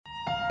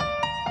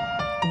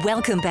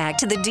Welcome back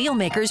to the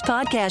Dealmakers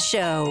Podcast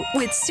Show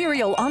with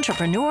serial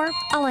entrepreneur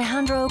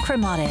Alejandro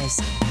Cremades,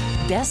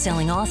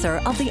 best-selling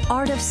author of The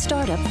Art of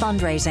Startup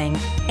Fundraising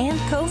and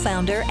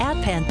co-founder at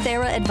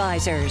Panthera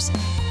Advisors.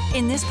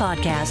 In this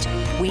podcast,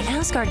 we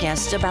ask our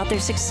guests about their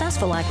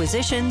successful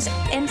acquisitions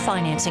and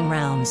financing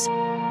rounds.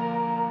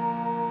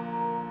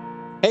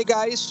 Hey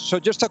guys, so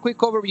just a quick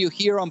overview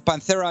here on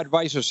Panthera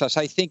Advisors, as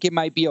I think it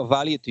might be of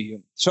value to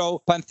you.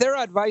 So Panthera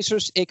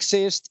Advisors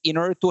exists in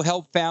order to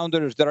help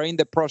founders that are in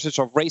the process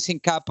of raising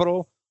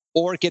capital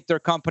or get their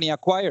company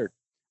acquired.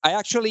 I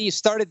actually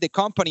started the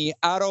company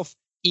out of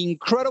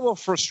incredible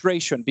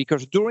frustration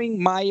because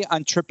during my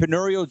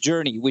entrepreneurial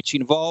journey, which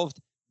involved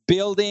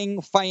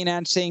building,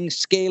 financing,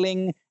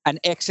 scaling, and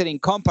exiting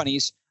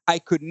companies, I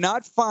could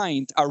not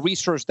find a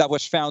resource that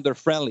was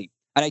founder-friendly.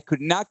 And I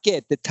could not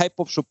get the type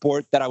of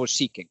support that I was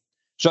seeking.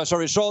 So as a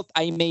result,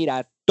 I made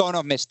a ton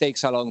of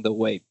mistakes along the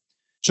way.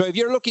 So if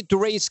you're looking to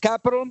raise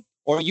capital,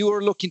 or you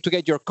are looking to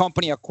get your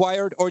company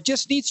acquired, or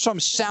just need some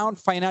sound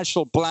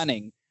financial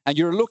planning, and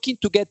you're looking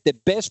to get the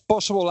best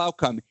possible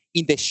outcome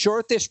in the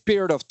shortest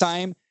period of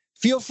time,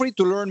 feel free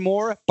to learn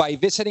more by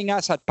visiting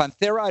us at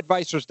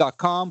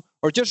pantheraadvisors.com,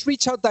 or just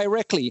reach out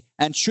directly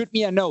and shoot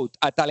me a note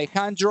at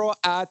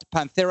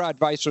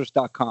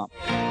alejandro@pantheraadvisors.com.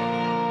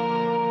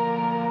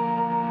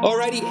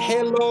 Alrighty,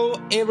 hello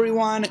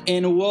everyone,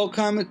 and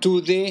welcome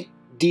to the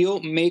Deal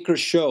Maker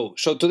Show.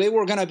 So today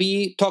we're going to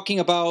be talking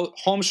about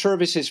home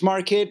services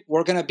market.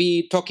 We're going to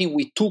be talking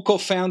with two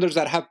co-founders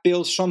that have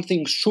built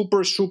something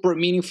super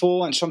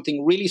meaningful and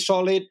something really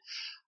solid.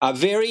 A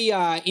very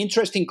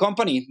interesting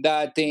company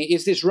that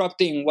is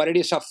disrupting what it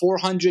is, a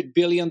 $400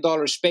 billion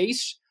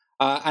space.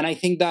 And I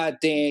think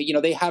that they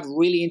have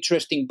really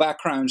interesting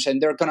backgrounds,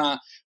 and they're going to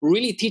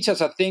really teach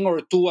us a thing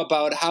or two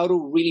about how to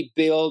really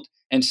build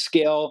and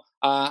scale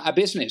a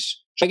business.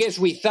 So I guess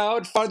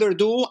without further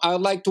ado, I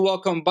would like to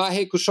welcome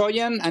Vahe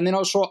Kuzoyan and then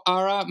also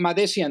Ara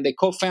Mahdessian, the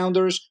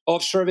co-founders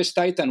of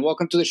ServiceTitan.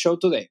 Welcome to the show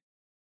today.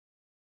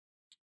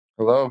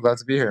 Hello, glad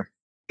to be here.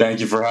 Thank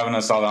you for having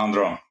us,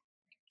 Alejandro.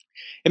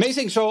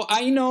 Amazing. So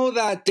I know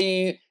that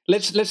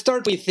let's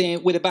start with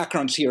the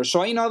backgrounds here.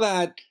 So I know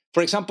that,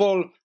 for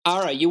example,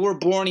 Ara, you were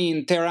born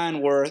in Tehran,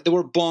 where there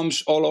were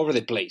bombs all over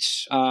the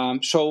place.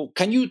 So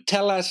can you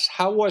tell us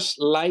how was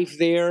life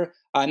there?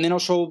 And then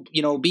also,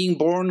 being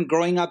born,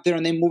 growing up there,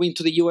 and then moving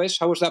to the U.S.,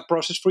 how was that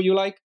process for you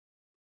like?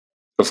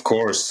 Of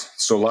course.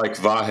 So like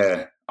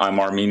Vahe, I'm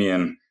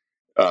Armenian,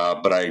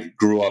 but I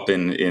grew up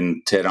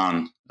in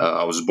Tehran.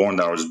 I was born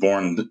there. I was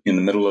born in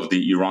the middle of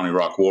the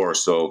Iran-Iraq war.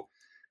 So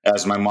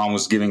as my mom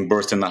was giving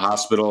birth in the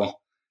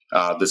hospital,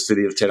 the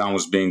city of Tehran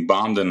was being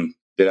bombed, and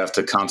they'd have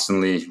to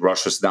constantly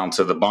rush us down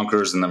to the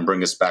bunkers and then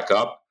bring us back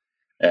up.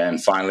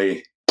 And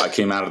finally, I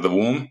came out of the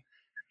womb.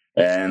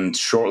 And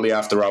shortly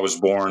after I was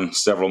born,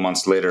 several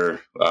months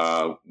later,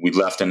 we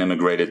left and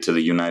immigrated to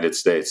the United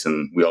States,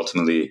 and we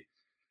ultimately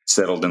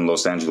settled in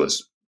Los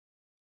Angeles.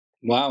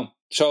 Wow.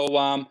 So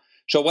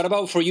what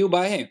about for you,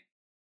 Vahe?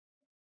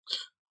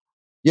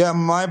 Yeah,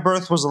 my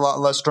birth was a lot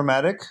less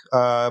dramatic,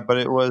 but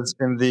it was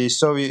in the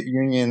Soviet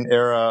Union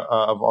era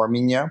of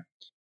Armenia.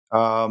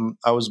 I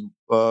was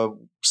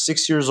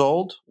 6 years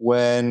old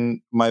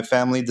when my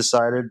family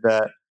decided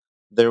that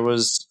there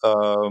was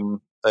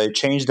a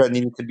change that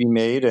needed to be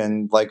made,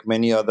 and like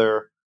many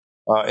other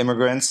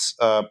immigrants,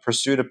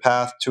 pursued a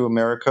path to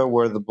America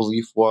where the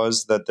belief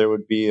was that there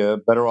would be a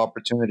better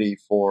opportunity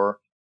for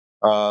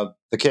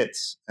the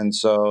kids. And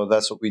so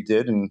that's what we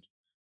did, and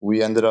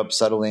we ended up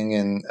settling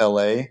in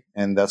LA,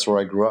 and that's where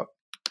I grew up.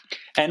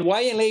 And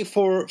why LA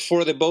for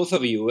the both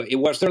of you?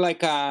 Was there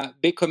like a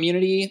big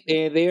community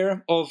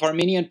there of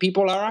Armenian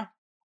people, Ara?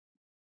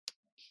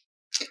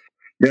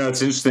 Yeah,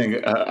 it's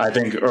interesting. I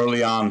think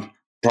early on,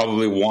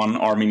 probably one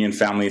Armenian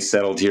family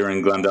settled here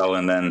in Glendale,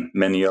 and then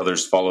many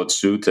others followed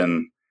suit,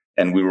 and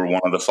we were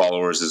one of the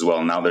followers as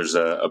well. Now there's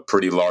a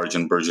pretty large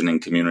and burgeoning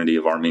community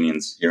of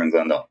Armenians here in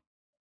Glendale.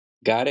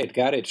 Got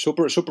it.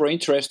 Super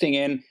interesting.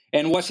 And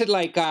was it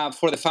like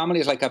for the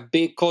families like a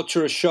big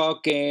culture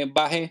shock,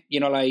 Vahe?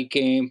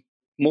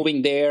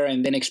 Moving there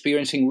and then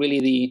experiencing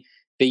really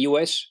the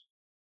U.S.?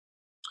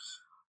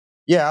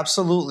 Yeah,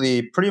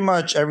 absolutely. Pretty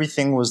much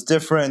everything was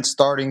different,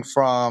 starting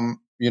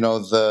from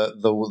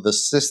the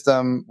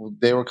system.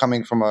 They were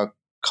coming from a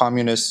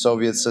communist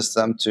Soviet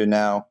system to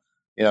now,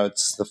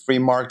 it's the free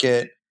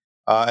market.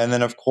 And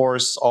then, of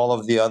course, all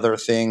of the other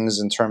things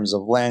in terms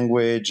of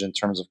language, in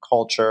terms of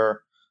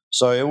culture.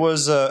 So it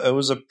was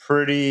a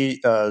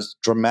pretty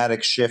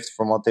dramatic shift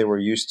from what they were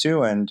used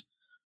to. And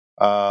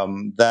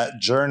that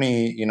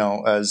journey,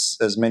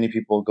 as many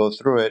people go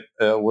through it,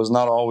 was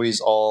not always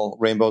all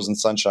rainbows and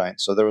sunshine.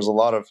 So there was a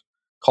lot of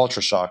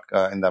culture shock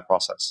in that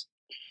process.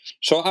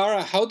 So,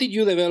 Ara, how did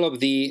you develop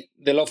the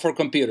love for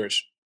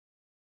computers?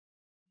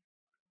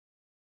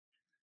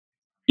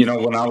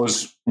 When I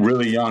was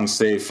really young,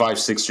 say 5,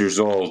 6 years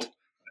old,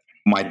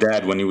 my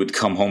dad, when he would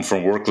come home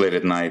from work late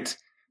at night,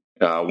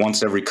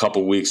 once every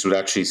couple weeks would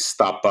actually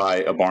stop by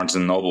a Barnes &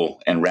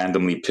 Noble and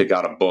randomly pick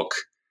out a book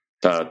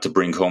to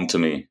bring home to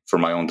me for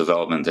my own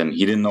development. And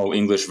he didn't know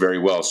English very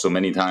well, so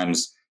many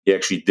times he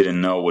actually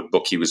didn't know what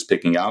book he was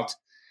picking out.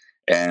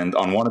 And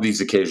on one of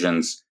these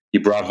occasions, he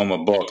brought home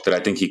a book that I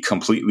think he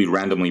completely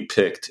randomly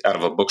picked out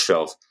of a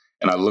bookshelf.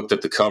 And I looked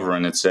at the cover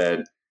and it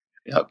said,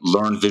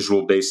 Learn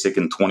Visual Basic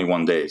in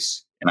 21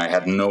 days. And I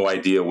had no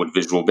idea what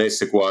Visual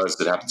Basic was.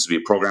 It happens to be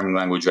a programming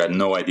language. I had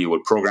no idea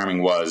what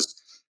programming was.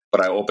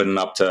 But I opened it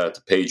up to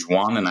page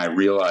 1 and I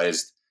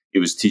realized it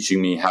was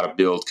teaching me how to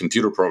build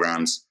computer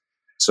programs.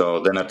 So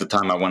then at the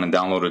time I went and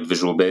downloaded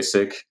Visual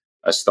Basic.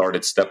 I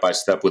started step by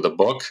step with a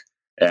book.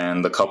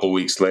 And a couple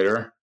weeks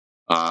later,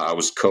 I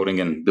was coding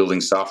and building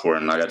software.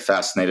 And I got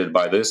fascinated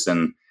by this.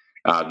 And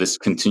this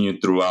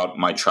continued throughout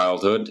my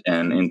childhood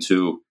and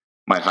into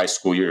my high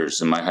school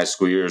years. In my high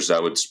school years, I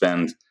would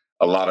spend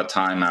a lot of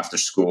time after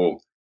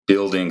school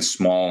building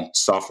small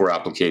software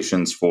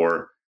applications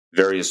for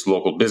various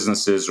local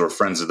businesses or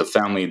friends of the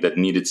family that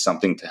needed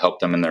something to help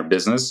them in their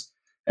business.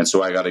 And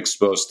so I got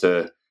exposed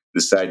to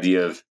this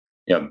idea of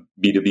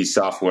B2B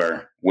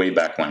software way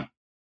back when.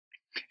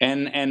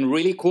 And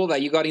really cool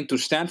that you got into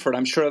Stanford.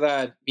 I'm sure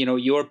that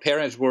your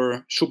parents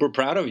were super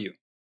proud of you.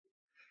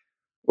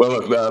 Well,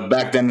 look,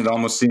 back then it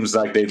almost seems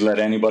like they'd let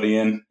anybody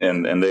in,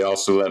 and they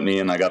also let me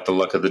in. I got the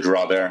luck of the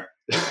draw there.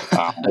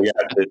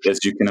 As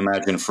you can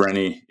imagine, for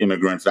any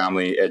immigrant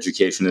family,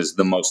 education is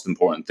the most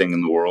important thing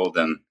in the world,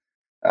 and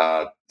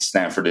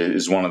Stanford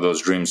is one of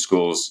those dream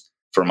schools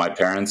for my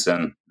parents,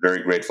 and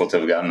very grateful to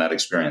have gotten that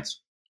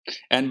experience.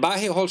 And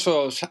Vahe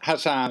also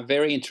has a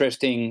very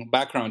interesting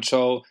background.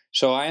 So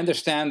I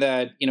understand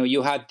that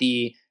you had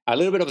a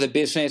little bit of the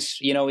business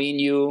in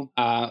you,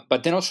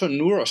 but then also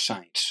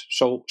neuroscience.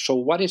 So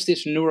what is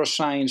this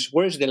neuroscience?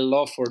 Where is the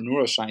love for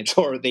neuroscience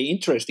or the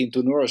interest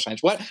into neuroscience?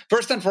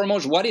 First and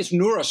foremost, what is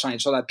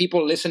neuroscience so that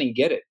people listening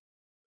get it?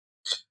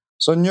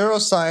 So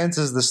neuroscience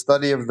is the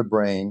study of the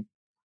brain.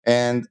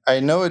 And I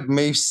know it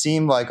may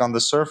seem like on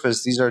the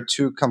surface, these are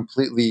two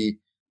completely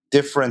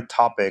different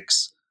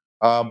topics.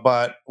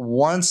 But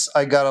once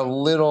I got a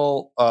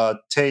little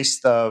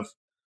taste of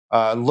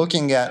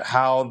looking at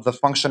how the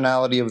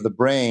functionality of the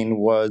brain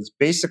was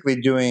basically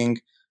doing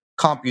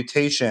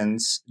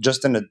computations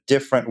just in a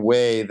different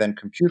way than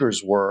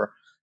computers were,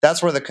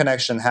 that's where the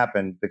connection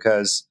happened.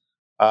 Because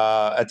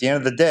at the end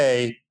of the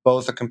day,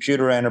 both a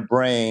computer and a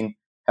brain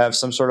have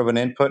some sort of an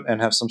input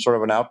and have some sort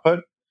of an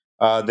output.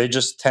 They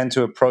just tend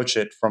to approach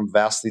it from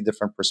vastly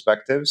different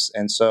perspectives.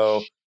 And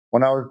so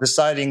when I was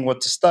deciding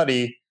what to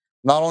study,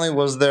 not only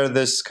was there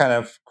this kind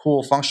of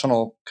cool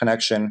functional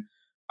connection,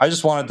 I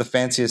just wanted the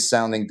fanciest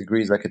sounding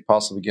degrees I could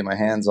possibly get my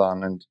hands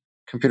on. And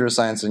computer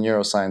science and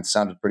neuroscience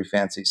sounded pretty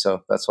fancy.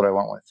 So that's what I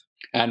went with.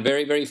 And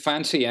very, very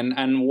fancy.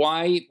 And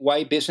why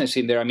business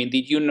in there? I mean,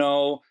 did you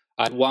know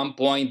at one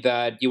point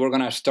that you were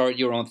going to start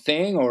your own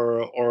thing,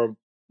 or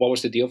what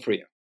was the deal for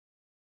you?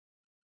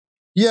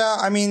 Yeah,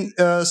 I mean,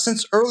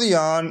 since early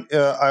on,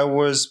 I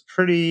was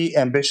pretty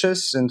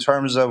ambitious in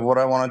terms of what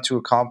I wanted to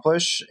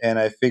accomplish. And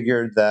I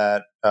figured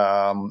that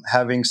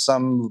having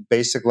some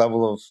basic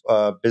level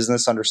of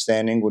business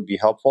understanding would be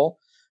helpful.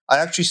 I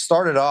actually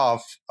started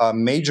off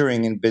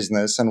majoring in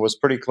business and was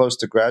pretty close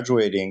to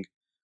graduating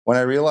when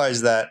I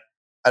realized that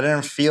I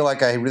didn't feel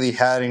like I really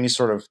had any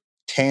sort of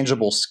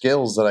tangible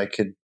skills that I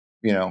could,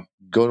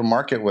 go to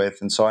market with.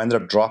 And so I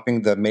ended up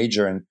dropping the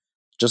major and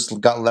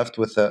just got left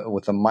with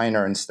a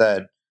minor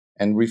instead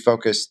and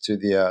refocused to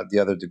the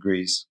other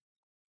degrees.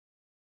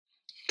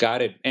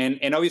 Got it.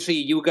 And obviously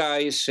you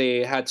guys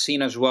had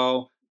seen as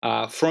well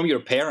from your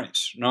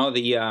parents,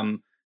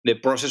 the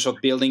process of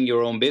building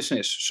your own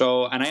business.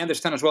 So, and I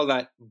understand as well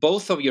that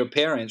both of your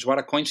parents, what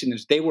a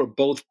coincidence, they were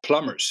both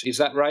plumbers. Is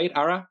that right,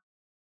 Ara?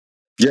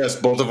 Yes,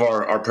 both of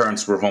our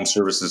parents were home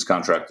services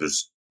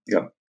contractors.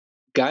 Yeah.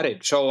 Got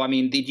it. So, I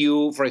mean, did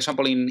you, for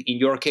example, in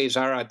your case,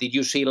 Ara, did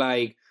you see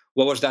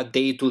what was that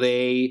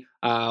day-to-day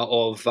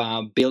of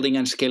building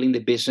and scaling the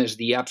business,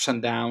 the ups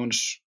and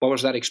downs? What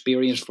was that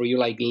experience for you,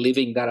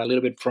 living that a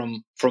little bit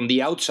from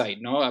the outside?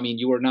 No, I mean,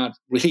 you were not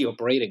really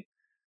operating.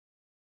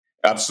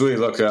 Absolutely.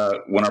 Look,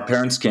 when our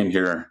parents came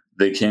here,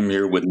 they came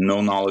here with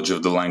no knowledge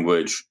of the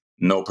language,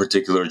 no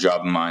particular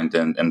job in mind,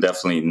 and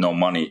definitely no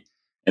money.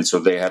 And so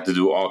they had to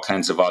do all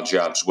kinds of odd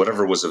jobs,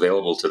 whatever was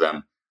available to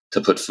them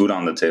to put food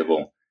on the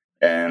table.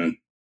 And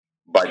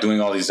by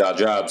doing all these odd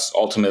jobs,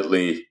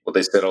 ultimately what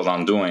they settled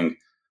on doing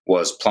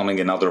was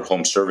plumbing and other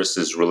home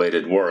services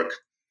related work.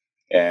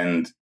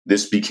 And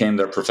this became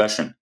their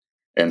profession.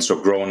 And so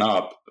growing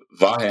up,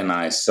 Vahe and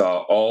I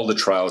saw all the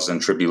trials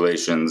and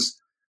tribulations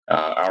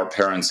our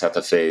parents had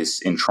to face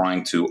in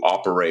trying to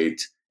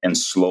operate and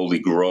slowly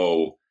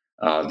grow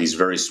these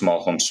very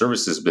small home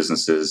services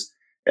businesses.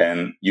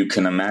 And you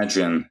can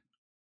imagine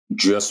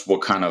just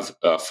what kind of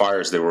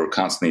fires they were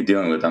constantly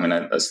dealing with. I mean,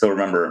 I still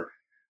remember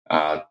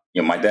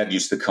my dad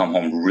used to come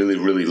home really,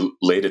 really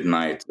late at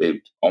night,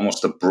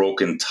 almost a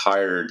broken,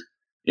 tired,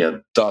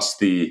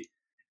 dusty,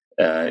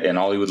 and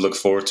all he would look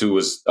forward to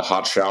was a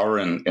hot shower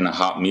and a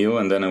hot meal.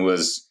 And then it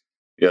was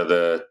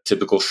the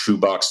typical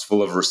shoebox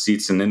full of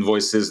receipts and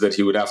invoices that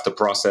he would have to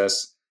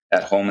process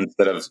at home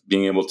instead of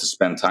being able to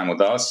spend time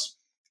with us.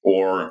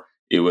 Or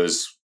it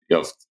was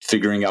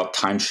figuring out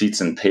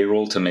timesheets and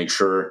payroll to make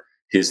sure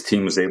his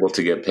team was able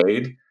to get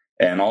paid.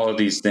 And all of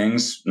these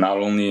things not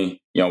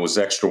only was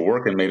extra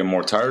work and made him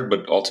more tired,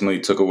 but ultimately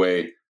took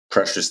away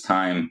precious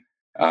time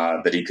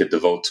that he could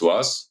devote to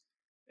us.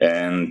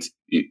 And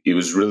it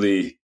was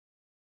really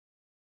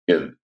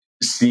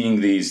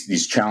seeing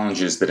these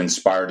challenges that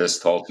inspired us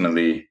to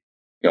ultimately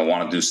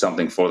want to do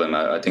something for them.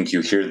 I think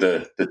you hear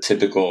the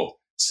typical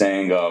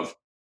saying of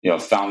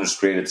founders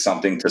created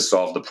something to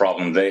solve the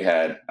problem they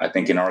had. I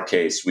think in our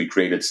case, we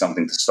created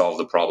something to solve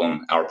the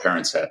problem our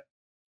parents had.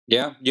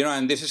 Yeah,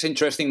 and this is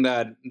interesting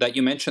that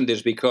you mentioned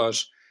this,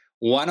 because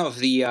one of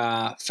the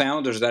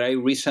founders that I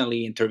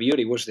recently interviewed,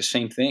 it was the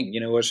same thing.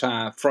 It was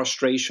a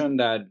frustration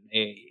that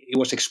he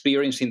was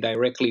experiencing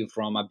directly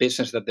from a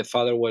business that the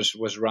father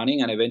was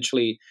running, and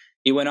eventually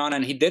he went on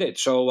and he did it.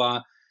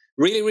 So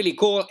really, really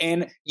cool.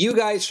 And you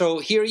guys, so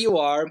here you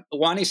are.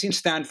 One is in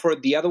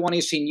Stanford, the other one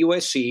is in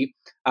USC,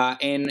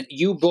 and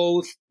you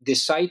both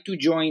decide to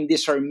join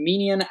this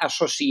Armenian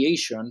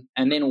association,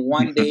 and then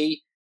one day,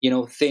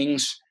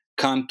 things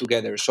come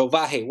together. So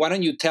Vahe, why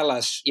don't you tell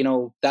us,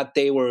 that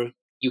day where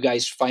you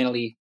guys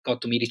finally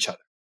got to meet each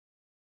other?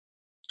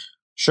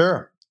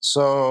 Sure.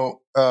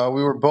 So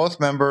we were both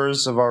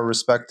members of our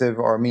respective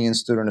Armenian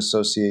Student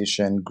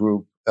Association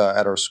group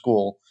at our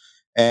school.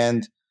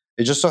 And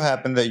it just so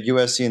happened that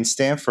USC and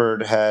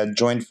Stanford had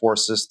joined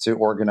forces to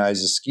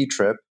organize a ski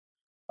trip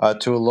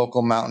to a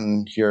local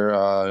mountain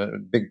here,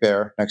 Big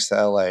Bear, next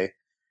to LA.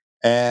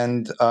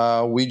 And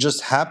we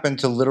just happened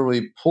to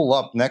literally pull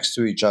up next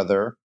to each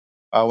other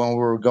when we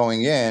were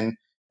going in.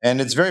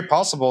 And it's very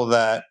possible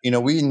that,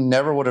 we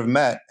never would have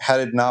met had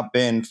it not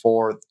been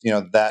for,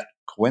 that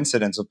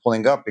coincidence of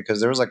pulling up, because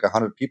there was like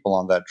 100 people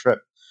on that trip.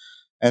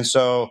 And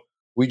so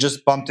we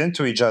just bumped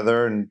into each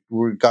other and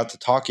we got to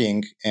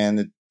talking. And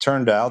it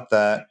turned out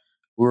that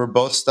we were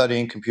both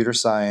studying computer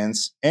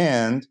science,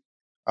 and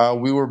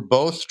we were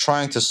both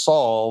trying to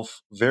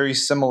solve very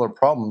similar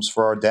problems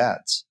for our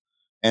dads.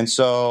 And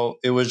so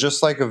it was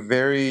just like a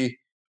very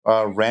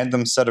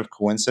random set of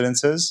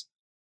coincidences.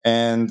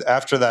 And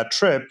after that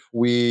trip,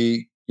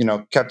 we,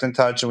 kept in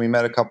touch, and we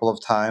met a couple of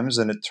times.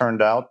 And it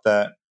turned out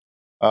that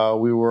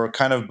we were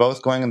kind of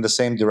both going in the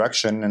same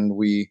direction, and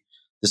we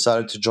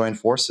decided to join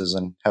forces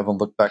and haven't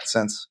looked back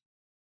since.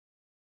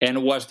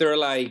 And was there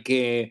like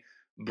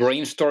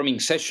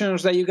brainstorming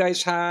sessions that you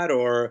guys had,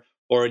 or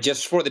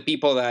just for the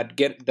people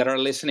that are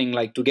listening,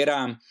 like to get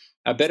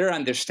a better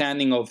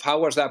understanding of how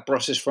was that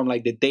process from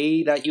like the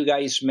day that you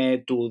guys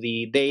met to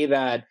the day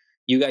that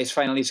you guys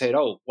finally said,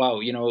 oh, wow,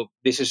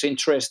 this is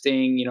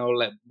interesting,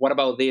 like, what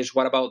about this,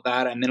 what about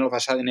that? And then all of a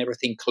sudden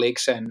everything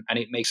clicks and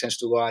it makes sense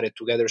to go at it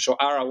together. So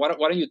Ara, why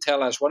don't you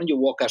tell us, why don't you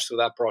walk us through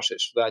that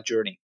process, that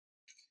journey?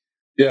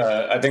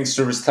 Yeah, I think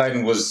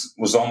ServiceTitan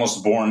was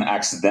almost born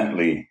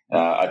accidentally.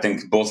 I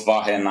think both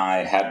Vahe and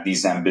I had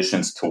these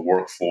ambitions to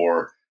work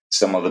for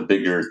some of the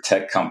bigger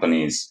tech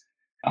companies,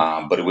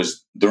 but it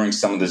was during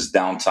some of this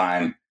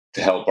downtime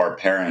to help our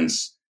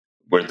parents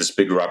where this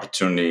bigger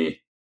opportunity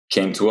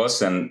came to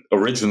us. And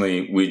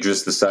originally, we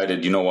just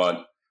decided, you know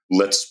what,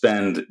 let's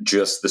spend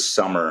just the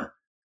summer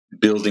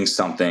building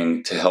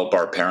something to help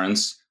our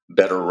parents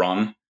better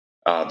run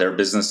their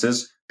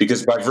businesses.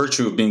 Because by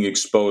virtue of being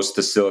exposed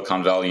to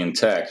Silicon Valley and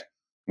tech,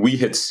 we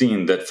had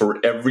seen that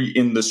for every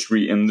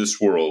industry in this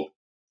world,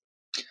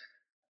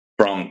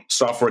 from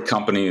software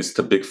companies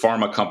to big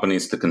pharma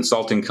companies to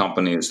consulting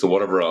companies to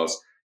whatever else,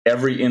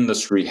 every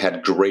industry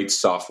had great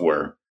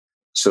software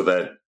so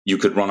that you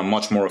could run a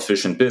much more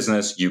efficient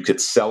business, you could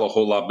sell a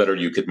whole lot better,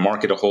 you could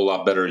market a whole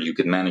lot better, you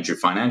could manage your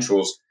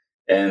financials.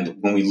 And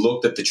when we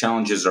looked at the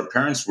challenges our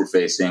parents were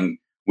facing,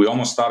 we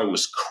almost thought it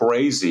was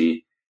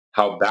crazy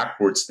how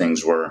backwards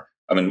things were.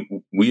 I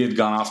mean, we had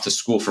gone off to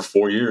school for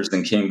 4 years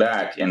and came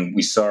back, and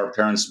we saw our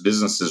parents'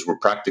 businesses were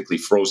practically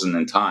frozen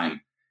in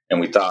time. And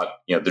we thought,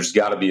 there's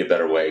got to be a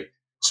better way.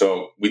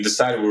 So we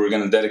decided we were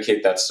going to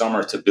dedicate that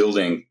summer to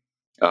building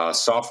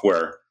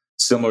software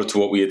similar to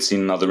what we had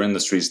seen in other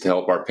industries to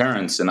help our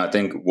parents. And I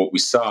think what we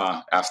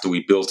saw after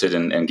we built it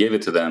and gave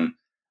it to them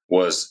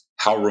was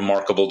how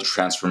remarkable the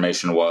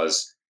transformation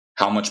was,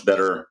 how much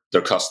better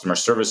their customer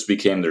service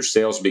became, their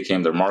sales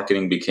became, their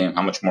marketing became,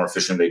 how much more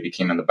efficient they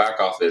became in the back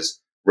office.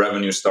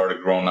 Revenue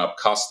started growing up,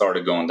 costs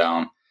started going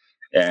down.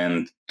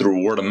 And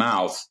through word of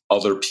mouth,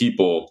 other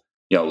people,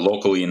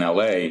 locally in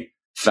LA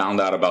found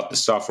out about the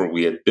software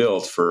we had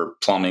built for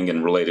plumbing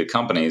and related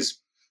companies.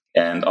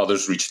 And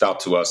others reached out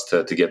to us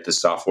to get this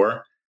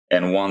software.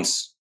 And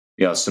once,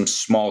 some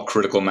small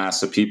critical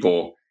mass of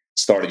people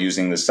started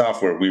using the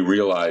software, we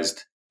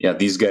realized,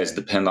 these guys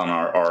depend on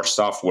our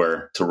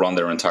software to run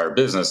their entire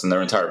business. And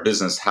their entire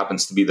business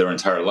happens to be their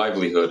entire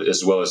livelihood,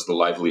 as well as the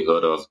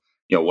livelihood of,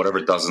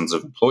 whatever dozens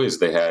of employees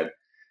they had.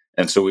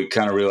 And so we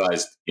kind of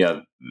realized,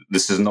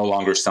 this is no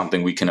longer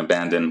something we can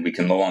abandon. We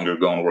can no longer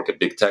go and work at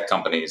big tech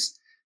companies.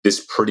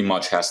 This pretty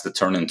much has to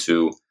turn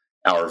into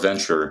our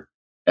venture.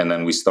 And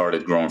then we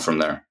started growing from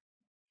there.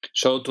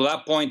 So to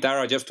that point,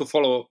 Ara, just to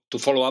follow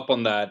up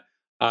on that,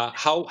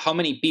 how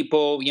many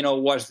people,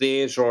 was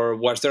this, or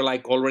was there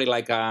like already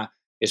like a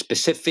a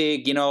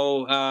specific,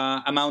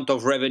 amount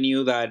of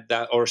revenue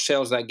that or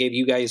sales that gave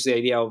you guys the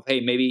idea of, hey,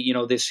 maybe,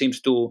 this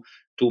seems to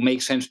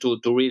make sense to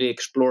really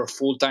explore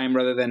full time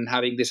rather than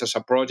having this as a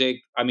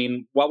project? I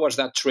mean, what was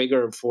that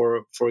trigger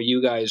for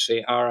you guys,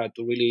 Ara,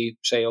 to really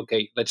say,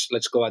 okay,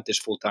 let's go at this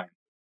full time?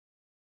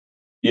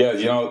 Yeah,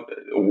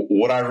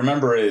 what I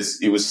remember is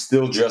it was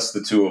still just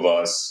the two of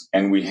us,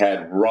 and we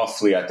had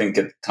roughly, I think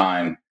at the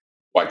time,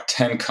 like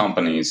 10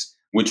 companies,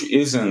 which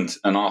isn't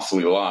an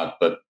awfully lot,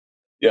 but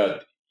yeah,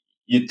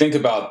 you think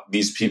about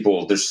these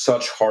people, they're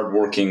such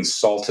hardworking,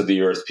 salt of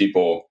the earth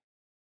people.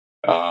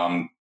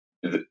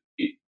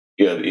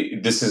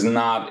 This is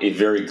not a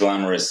very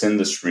glamorous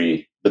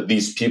industry, but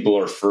these people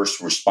are first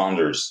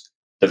responders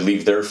that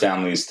leave their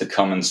families to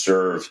come and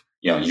serve,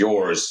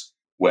 yours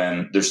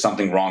when there's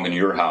something wrong in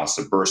your house,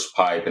 a burst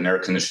pipe, an air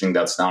conditioning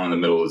that's down in the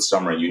middle of the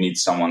summer. You need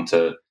someone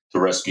to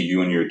rescue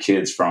you and your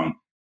kids from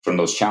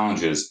those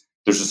challenges.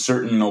 There's a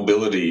certain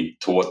nobility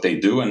to what they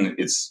do, and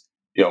it's,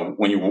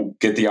 when you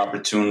get the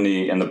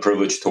opportunity and the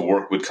privilege to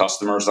work with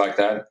customers like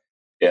that,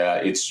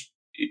 it's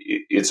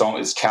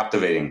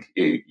captivating.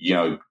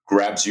 It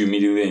grabs you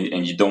immediately,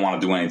 and you don't want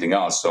to do anything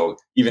else. So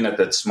even at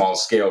that small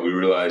scale, we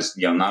realized,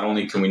 not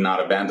only can we not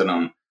abandon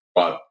them,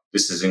 but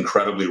this is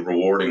incredibly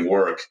rewarding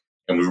work,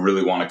 and we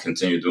really want to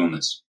continue doing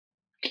this.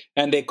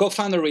 And the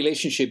co-founder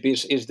relationship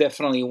is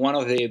definitely one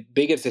of the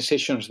biggest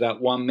decisions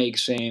that one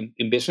makes in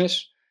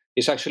business.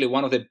 It's actually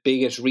one of the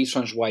biggest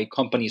reasons why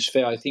companies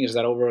fail. I think is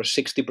that over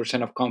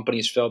 60% of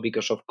companies fail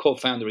because of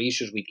co-founder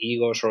issues with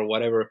egos or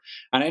whatever.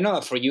 And I know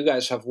that for you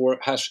guys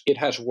it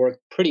has worked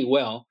pretty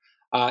well.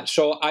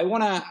 So I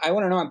wanna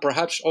know, and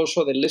perhaps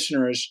also the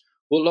listeners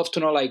would love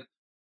to know, like,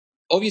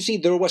 obviously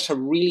there was a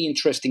really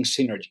interesting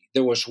synergy.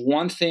 There was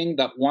one thing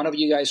that one of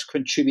you guys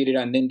contributed,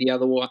 and then the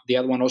other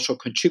one also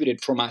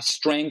contributed from a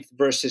strength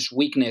versus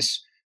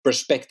weakness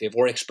perspective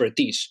or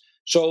expertise.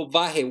 So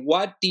Vahe,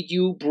 what did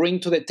you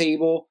bring to the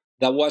table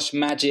that was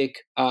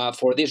magic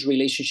for this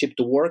relationship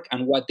to work,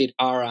 and what did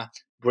Ara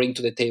bring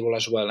to the table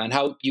as well? And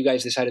how you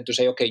guys decided to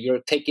say, okay,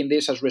 you're taking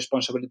this as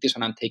responsibilities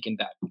and I'm taking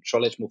that. So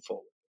let's move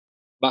forward.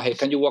 Vahe,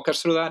 can you walk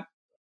us through that?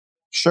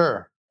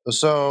 Sure.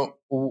 So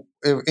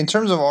in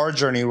terms of our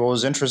journey, what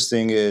was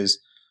interesting is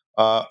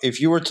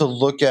if you were to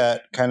look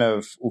at kind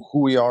of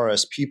who we are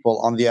as people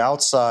on the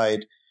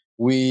outside,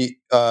 we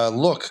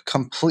look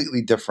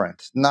completely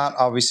different. Not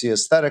obviously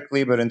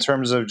aesthetically, but in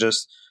terms of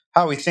just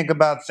how we think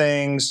about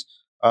things,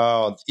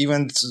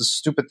 even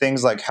stupid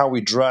things like how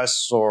we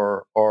dress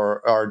or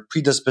our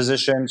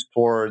predispositions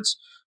towards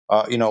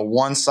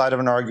one side of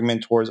an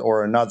argument towards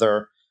or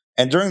another.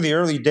 And during the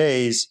early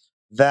days,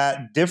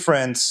 that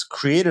difference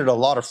created a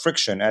lot of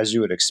friction, as you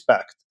would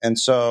expect. And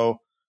so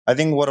I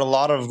think what a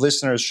lot of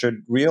listeners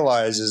should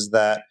realize is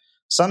that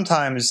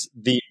sometimes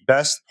the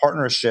best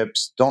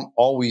partnerships don't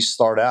always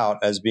start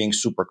out as being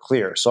super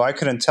clear. So I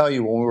couldn't tell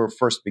you when we were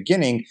first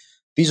beginning,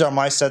 these are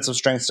my sets of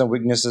strengths and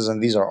weaknesses,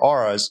 and these are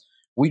Ara's.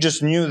 We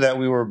just knew that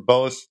we were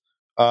both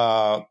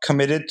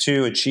committed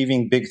to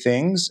achieving big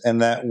things, and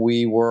that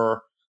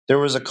there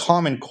was a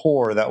common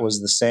core that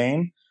was the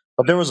same.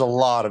 But there was a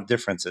lot of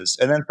differences.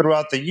 And then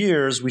throughout the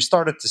years, we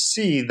started to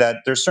see that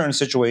there's certain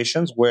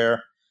situations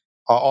where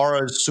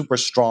Ara is super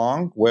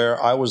strong,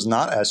 where I was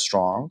not as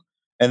strong,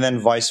 and then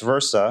vice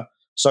versa.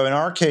 So in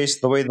our case,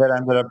 the way that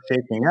ended up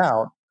shaping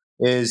out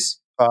is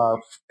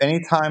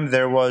anytime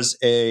there was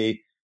a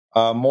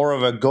more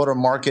of a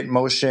go-to-market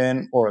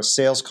motion or a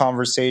sales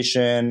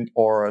conversation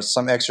or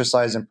some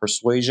exercise in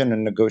persuasion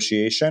and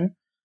negotiation,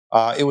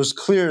 it was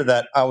clear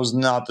that I was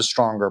not the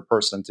stronger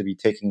person to be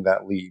taking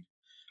that lead.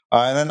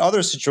 And then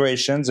other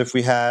situations, if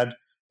we had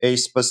a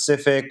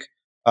specific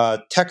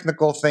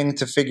technical thing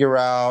to figure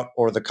out,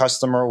 or the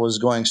customer was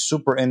going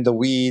super in the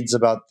weeds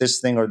about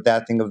this thing or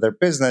that thing of their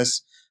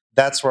business,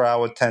 that's where I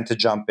would tend to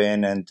jump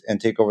in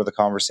and take over the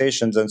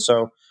conversations. And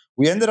so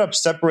we ended up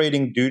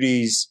separating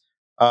duties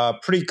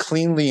pretty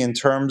cleanly in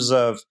terms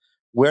of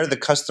where the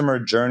customer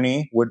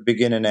journey would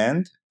begin and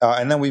end.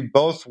 And then we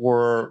both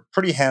were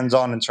pretty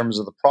hands-on in terms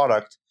of the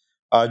product,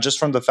 just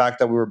from the fact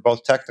that we were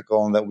both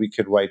technical and that we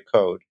could write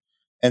code.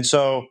 And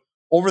so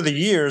over the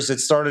years, it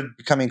started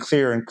becoming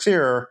clearer and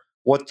clearer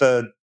what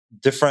the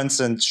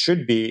difference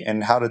should be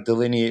and how to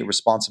delineate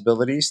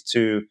responsibilities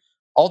to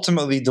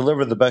ultimately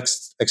deliver the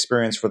best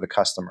experience for the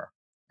customer.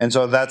 And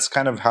so that's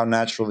kind of how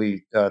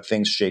naturally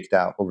things shaked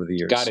out over the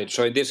years. Got it.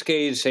 So in this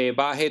case,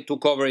 Vahe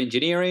took over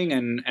engineering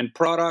and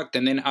product,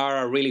 and then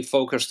Ara really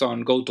focused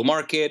on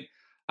go-to-market.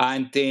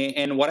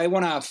 And what I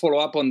want to follow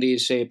up on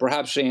this,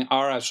 perhaps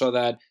Ara, so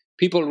that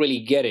people really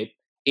get it,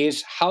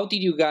 is how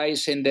did you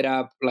guys ended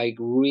up like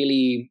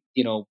really,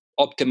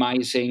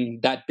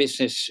 optimizing that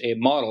business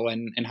model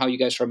and how you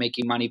guys are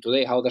making money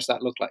today? How does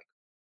that look like?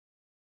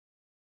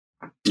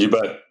 You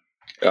bet.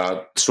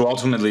 So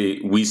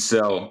ultimately, we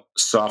sell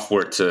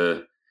software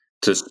to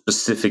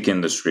specific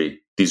industry.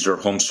 These are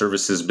home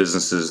services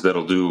businesses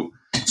that'll do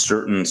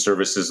certain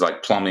services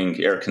like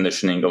plumbing, air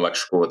conditioning,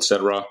 electrical,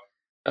 etc.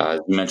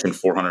 You mentioned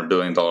 $400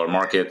 billion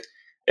market,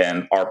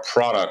 and our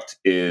product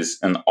is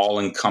an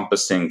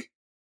all-encompassing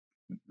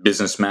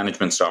business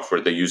management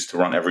software they use to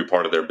run every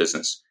part of their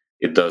business.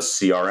 It does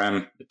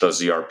CRM, it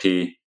does ERP,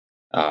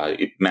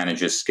 it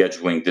manages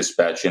scheduling,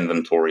 dispatch,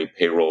 inventory,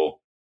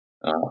 payroll,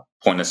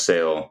 point of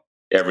sale,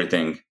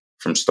 everything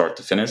from start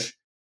to finish.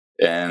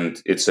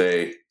 And it's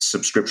a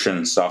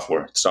subscription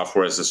software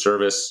as a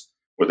service,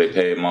 where they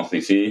pay a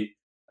monthly fee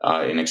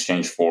in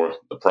exchange for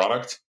the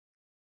product.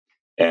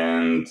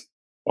 And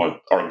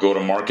our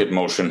go-to-market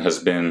motion has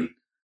been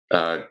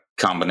a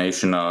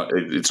combination of,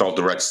 it's all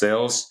direct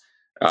sales,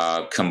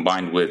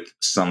 combined with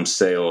some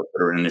sales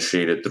that are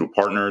initiated through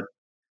partners,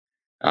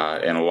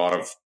 and a lot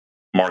of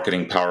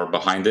marketing power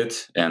behind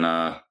it,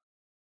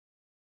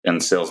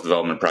 and sales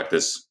development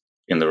practice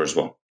in there as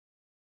well.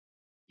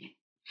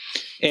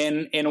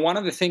 And one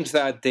of the things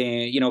that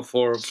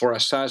for a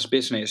SaaS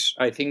business,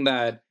 I think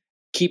that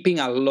keeping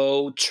a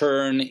low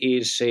churn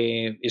is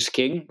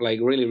king. Like,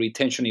 really,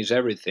 retention is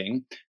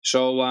everything.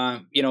 So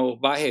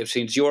Vahe,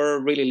 since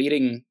you're really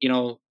leading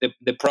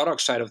the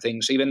product side of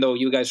things, even though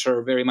you guys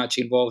are very much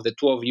involved, the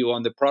two of you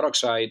on the product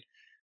side,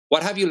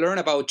 what have you learned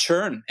about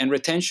churn and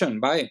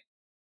retention, Vahe?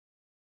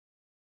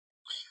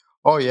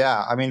 Oh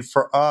yeah, I mean,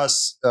 for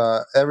us,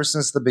 ever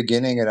since the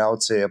beginning, and I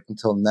would say up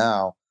until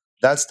now,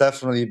 that's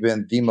definitely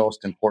been the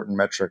most important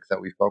metric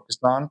that we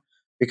focused on,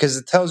 because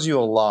it tells you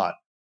a lot.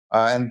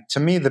 And to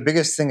me, the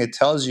biggest thing it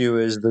tells you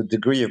is the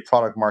degree of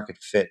product market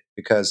fit.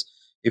 Because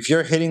if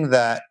you're hitting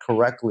that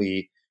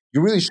correctly,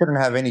 you really shouldn't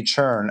have any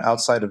churn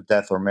outside of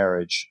death or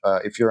marriage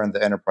if you're in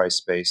the enterprise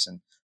space. And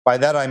by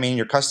that, I mean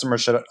your customer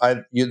should.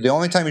 The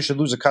only time you should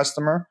lose a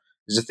customer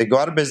is if they go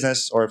out of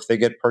business or if they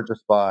get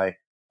purchased by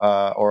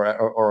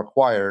or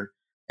acquired.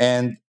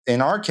 And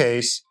in our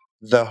case,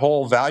 the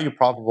whole value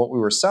prop of what we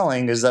were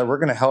selling is that we're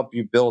going to help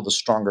you build a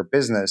stronger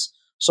business.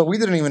 So we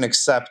didn't even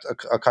accept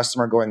a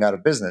customer going out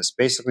of business.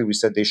 Basically, we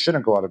said they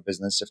shouldn't go out of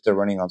business if they're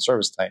running on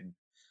ServiceTitan.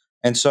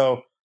 And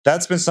so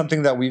that's been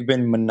something that we've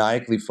been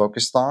maniacally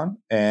focused on.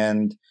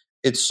 And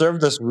it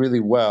served us really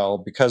well,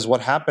 because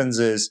what happens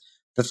is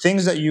the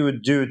things that you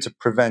would do to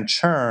prevent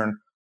churn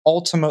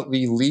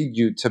ultimately lead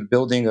you to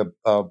building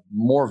a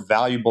more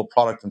valuable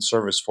product and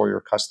service for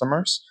your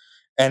customers.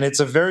 And it's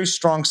a very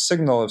strong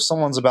signal if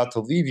someone's about to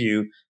leave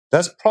you.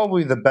 That's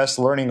probably the best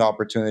learning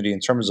opportunity in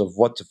terms of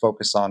what to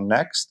focus on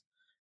next.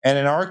 And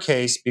in our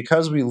case,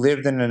 because we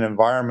lived in an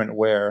environment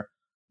where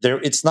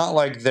it's not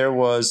like there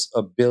was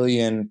a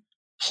billion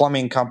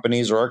plumbing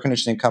companies or air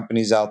conditioning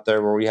companies out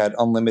there where we had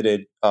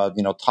unlimited,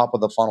 top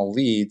of the funnel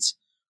leads.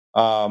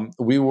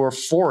 We were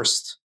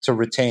forced to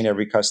retain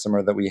every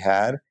customer that we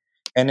had.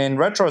 And in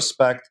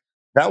retrospect,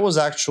 that was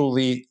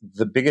actually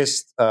the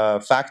biggest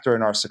factor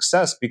in our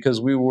success, because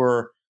we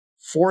were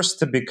forced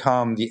to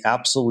become the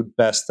absolute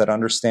best at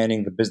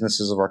understanding the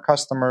businesses of our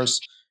customers,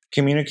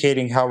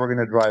 communicating how we're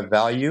going to drive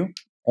value,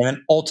 and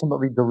then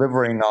ultimately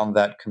delivering on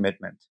that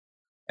commitment.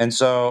 And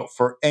so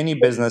for any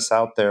business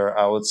out there,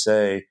 I would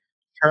say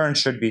churn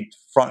should be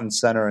front and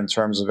center in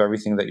terms of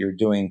everything that you're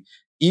doing.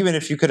 Even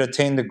if you could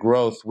attain the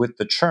growth with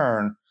the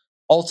churn,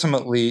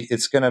 ultimately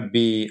it's going to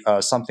be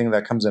something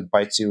that comes and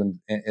bites you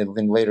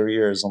in later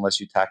years unless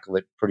you tackle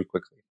it pretty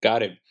quickly.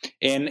 Got it.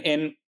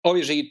 And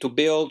obviously, to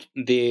build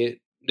the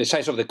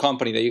size of the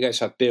company that you guys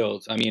have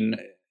built, I mean,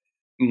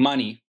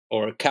 money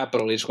or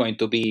capital is going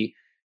to be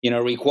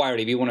required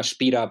if you want to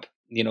speed up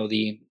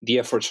the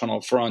efforts on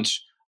all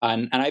fronts.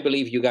 And I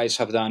believe you guys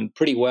have done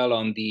pretty well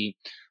on the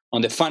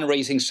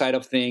fundraising side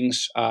of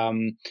things.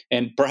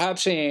 And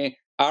perhaps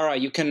Ara,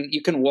 you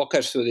can walk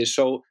us through this.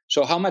 So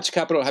how much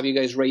capital have you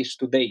guys raised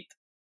to date?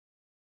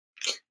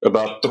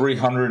 About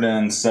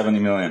 370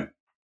 million.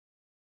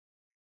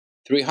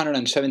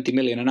 370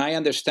 million. And I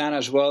understand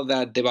as well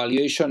that the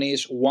valuation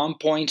is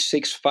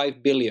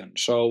 1.65 billion.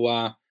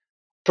 So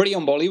pretty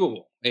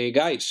unbelievable.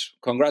 Guys,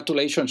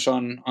 congratulations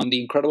on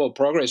the incredible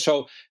progress.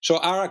 So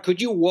Ara,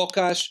 could you walk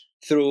us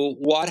through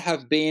what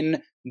have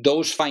been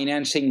those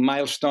financing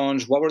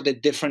milestones? What were the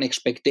different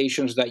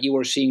expectations that you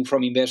were seeing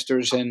from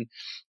investors? And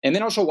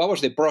then also, what was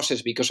the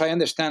process? Because I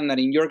understand that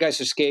in your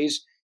guys'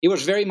 case, it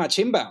was very much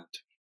inbound.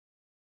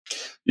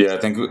 Yeah, I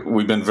think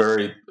we've been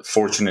very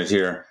fortunate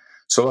here.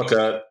 So look,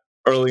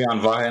 early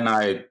on, Vahe and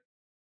I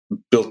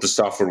built the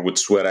software with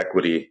sweat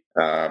equity,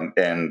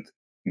 and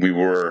we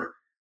were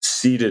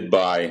seeded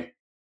by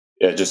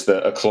just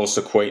a close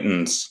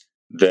acquaintance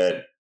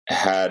that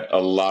had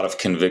a lot of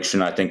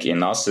conviction, I think,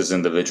 in us as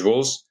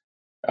individuals.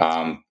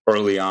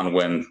 Early on,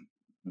 when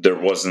there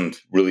wasn't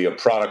really a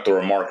product or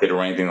a market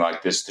or anything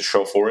like this to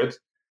show for it,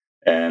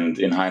 and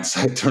in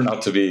hindsight turned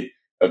out to be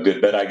a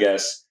good bet, I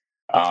guess.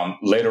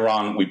 Later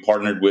on, we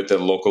partnered with a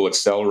local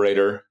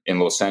accelerator in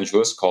Los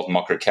Angeles called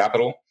ICONIQ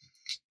Capital,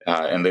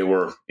 and they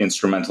were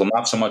instrumental,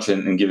 not so much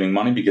in giving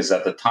money, because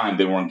at the time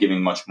they weren't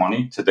giving much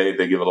money. Today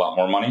they give a lot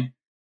more money.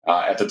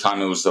 At the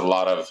time, it was a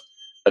lot of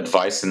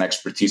advice and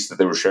expertise that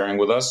they were sharing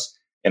with us,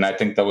 and I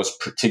think that was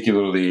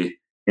particularly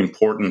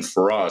important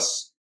for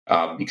us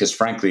because,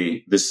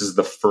 frankly, this is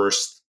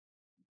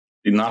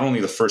not only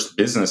the first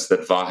business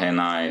that Vahe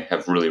and I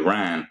have really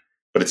ran,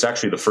 but it's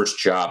actually the first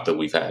job that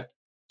we've had.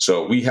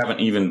 So we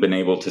haven't even been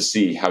able to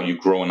see how you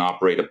grow and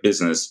operate a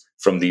business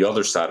from the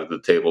other side of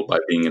the table by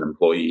being an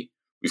employee.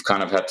 We've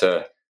kind of had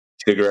to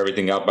figure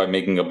everything out by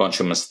making a bunch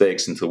of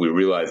mistakes until we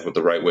realize what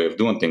the right way of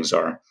doing things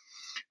are.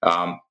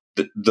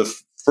 The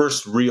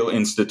first real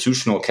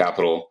institutional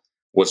capital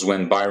was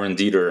when Byron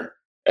Dieter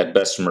at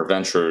Bessemer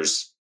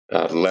Ventures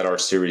led our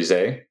Series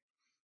A.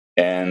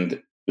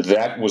 And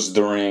that was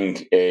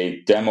during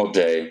a demo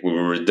day. We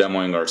were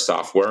demoing our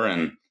software,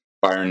 and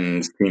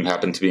Byron's team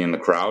happened to be in the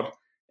crowd.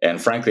 And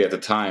frankly, at the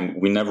time,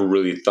 we never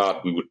really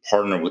thought we would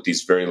partner with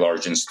these very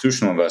large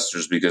institutional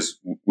investors because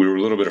we were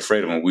a little bit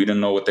afraid of them. We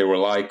didn't know what they were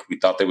like. We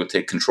thought they would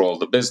take control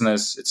of the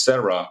business,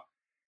 etc.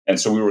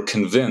 And so we were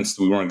convinced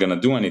we weren't going to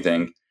do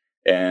anything.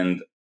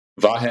 And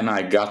Vahe and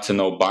I got to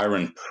know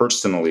Byron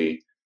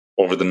personally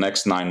over the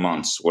next 9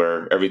 months,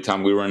 where every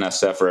time we were in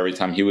SF or every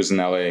time he was in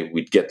LA,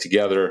 we'd get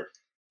together.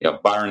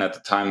 Byron at the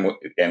time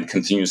and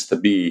continues to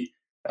be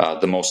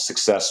the most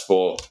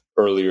successful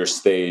earlier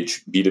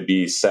stage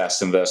B2B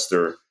SaaS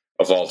investor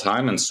of all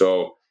time. And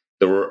so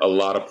there were a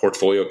lot of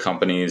portfolio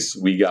companies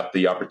we got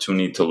the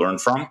opportunity to learn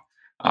from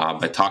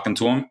by talking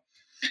to him.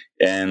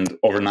 And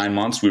over 9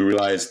 months, we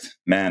realized,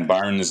 man,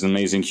 Byron is an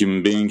amazing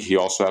human being. He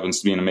also happens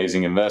to be an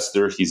amazing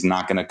investor. He's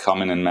not going to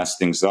come in and mess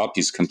things up.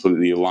 He's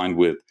completely aligned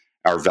with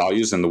our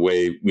values and the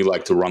way we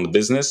like to run the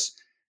business.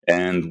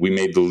 And we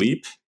made the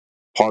leap,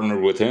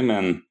 partnered with him,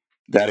 and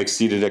that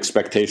exceeded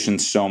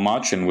expectations so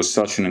much and was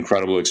such an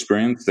incredible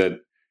experience that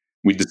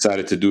we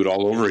decided to do it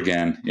all over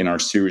again in our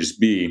Series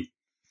B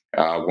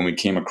when we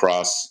came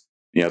across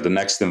the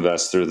next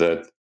investor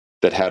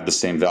that had the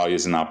same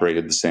values and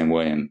operated the same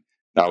way. And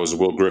that was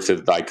Will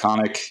Griffith at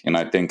ICONIQ. And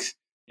I think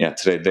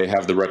today they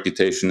have the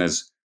reputation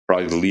as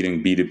probably the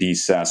leading B2B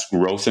SaaS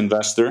growth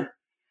investor.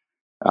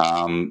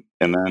 And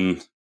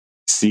then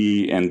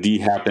C and D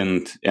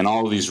happened, and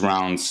all of these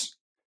rounds,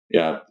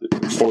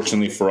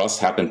 fortunately for us,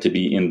 happened to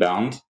be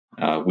inbound.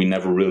 We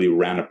never really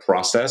ran a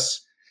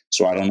process.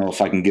 So I don't know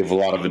if I can give a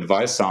lot of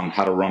advice on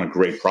how to run a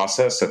great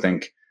process. I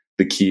think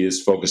the key is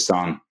focused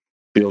on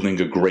building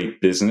a great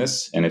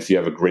business. And if you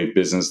have a great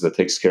business that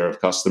takes care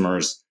of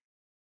customers,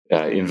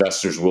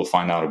 investors will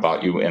find out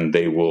about you and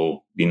they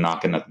will be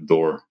knocking at the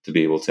door to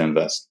be able to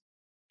invest.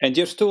 And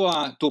just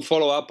to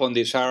follow up on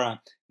this,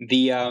 Ara,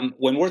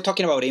 when we're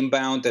talking about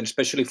inbound, and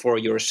especially for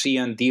your C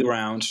and D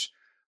rounds,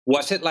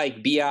 was it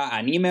like via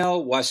an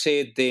email? Was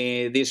it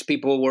these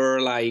people were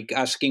like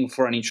asking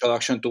for an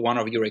introduction to one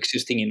of your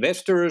existing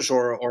investors,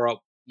 or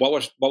what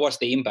was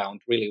the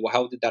inbound really?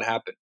 How did that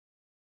happen?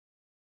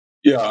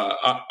 Yeah,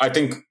 I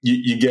think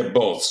you get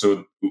both.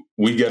 So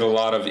we get a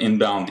lot of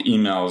inbound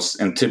emails,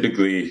 and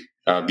typically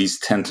these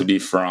tend to be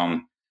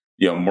from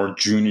more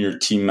junior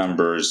team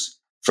members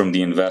from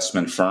the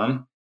investment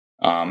firm.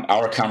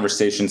 Our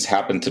conversations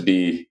happen to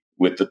be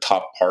with the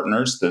top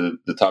partners,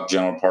 the top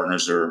general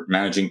partners or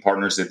managing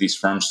partners at these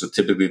firms. So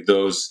typically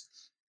those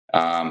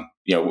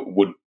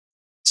would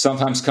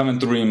sometimes come in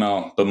through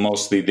email, but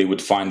mostly they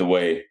would find a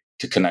way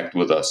to connect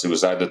with us. It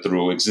was either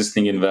through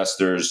existing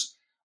investors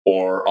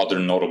or other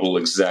notable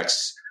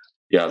execs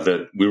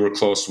that we were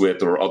close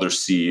with, or other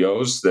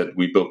CEOs that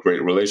we built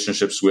great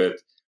relationships with,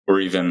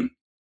 or even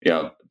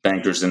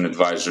bankers and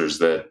advisors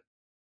that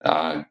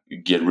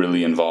get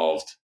really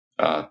involved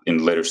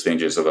in later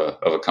stages of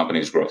a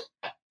company's growth.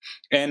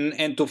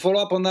 And to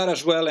follow up on that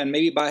as well, and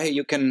maybe Vahe,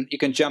 you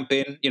can jump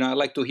in. I'd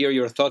like to hear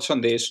your thoughts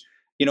on this.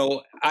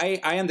 I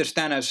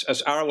understand,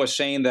 as Ara was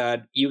saying,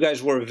 that you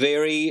guys were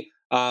very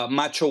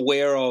much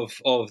aware of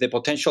the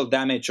potential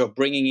damage of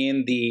bringing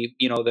in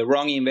the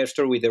wrong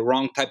investor with the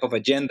wrong type of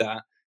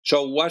agenda.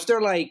 So was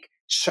there like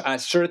a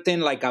certain,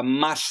 like a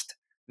must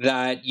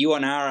that you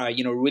and Ara,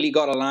 really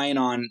got a line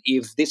on?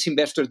 If this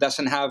investor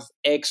doesn't have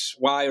X,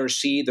 Y, or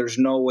C, there's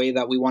no way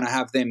that we want to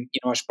have them,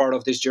 as part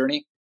of this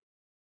journey?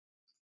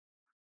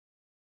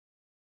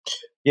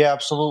 Yeah,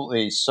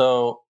 absolutely.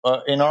 So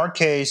in our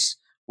case,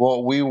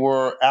 what we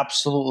were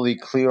absolutely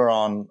clear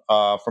on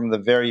from the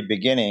very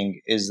beginning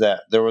is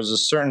that there was a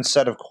certain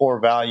set of core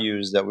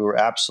values that we were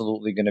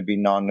absolutely going to be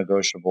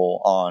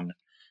non-negotiable on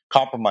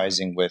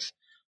compromising with.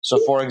 So,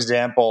 for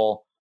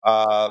example,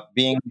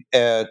 being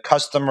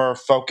customer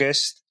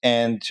focused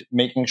and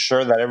making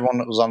sure that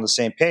everyone was on the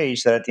same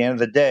page, that at the end of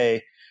the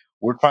day,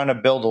 we're trying to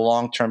build a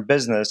long-term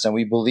business. And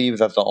we believe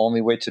that the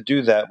only way to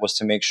do that was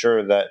to make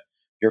sure that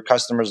your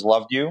customers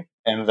loved you,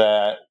 and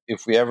that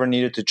if we ever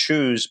needed to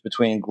choose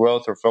between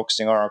growth or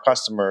focusing on our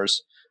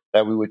customers,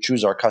 that we would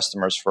choose our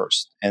customers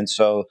first. And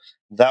so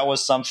that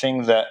was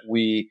something that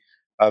we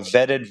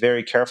vetted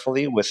very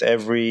carefully with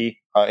every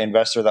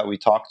investor that we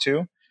talked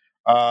to.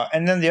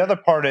 And then the other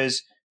part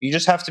is you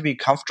just have to be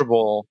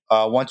comfortable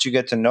once you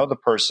get to know the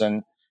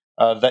person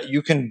that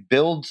you can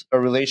build a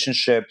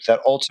relationship that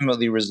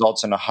ultimately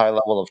results in a high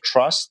level of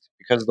trust,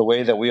 because the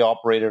way that we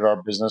operated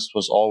our business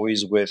was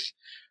always with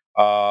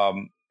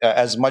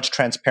as much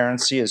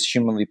transparency as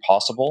humanly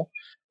possible.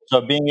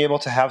 So being able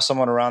to have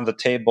someone around the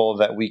table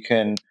that we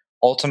can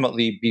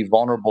ultimately be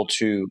vulnerable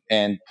to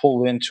and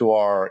pull into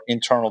our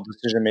internal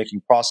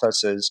decision-making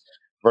processes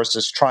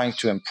versus trying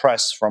to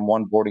impress from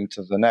one boarding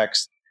to the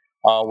next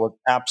was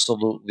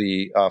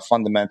absolutely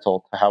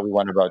fundamental to how we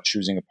went about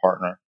choosing a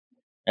partner.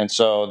 And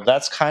so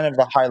that's kind of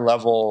the high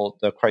level,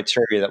 the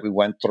criteria that we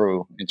went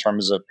through in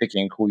terms of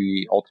picking who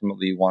we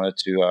ultimately wanted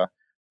to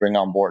bring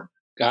on board.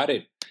 Got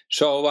it.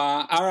 So,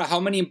 Ara, how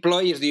many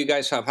employees do you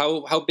guys have?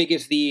 How big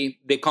is the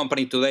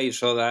company today,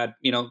 so that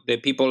the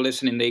people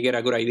listening, they get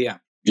a good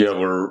idea? Yeah,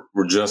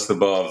 we're just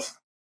above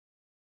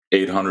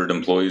 800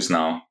 employees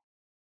now.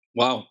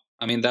 Wow,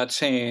 I mean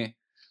that's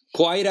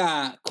quite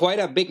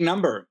a big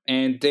number,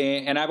 and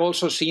I've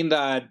also seen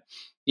that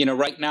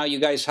right now you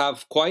guys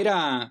have quite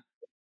a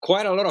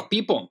lot of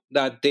people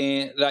that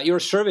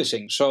you're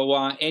servicing. So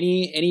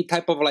any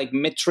type of like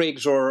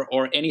metrics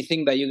or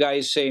anything that you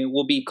guys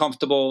will be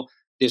comfortable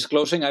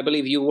disclosing? I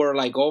believe you were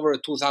like over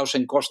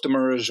 2,000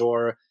 customers,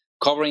 or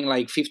covering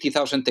like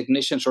 50,000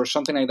 technicians or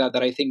something like that.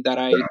 That I think that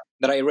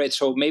I read.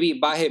 So maybe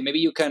Vahe, maybe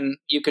you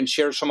can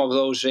share some of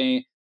those.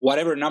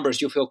 Whatever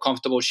numbers you feel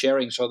comfortable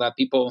sharing, so that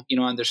people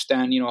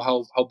understand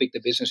how big the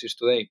business is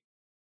today.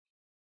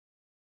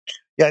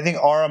 Yeah, I think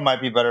Ara might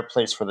be a better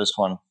place for this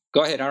one.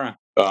 Go ahead, Ara.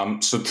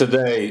 So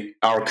today,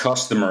 our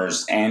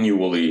customers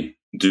annually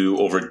do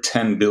over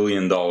 $10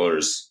 billion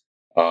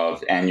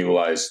of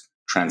annualized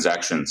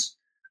transactions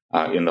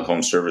in the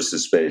home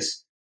services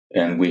space.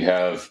 And we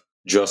have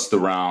just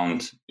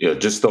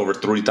over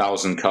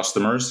 3,000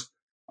 customers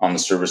on the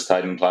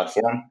ServiceTitan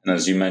platform. And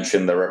as you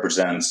mentioned, that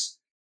represents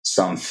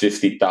some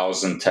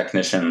 50,000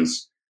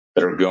 technicians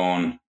that are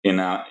going in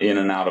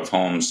and out of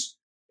homes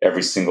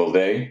every single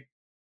day.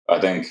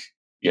 I think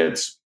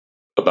it's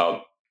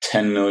about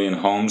 10 million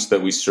homes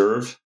that we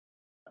serve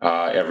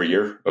every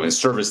year. I mean,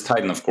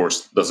 ServiceTitan, of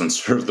course, doesn't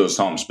serve those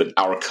homes, but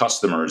our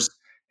customers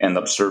end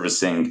up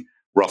servicing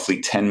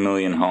roughly 10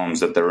 million homes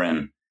that they're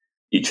in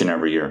each and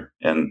every year.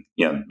 And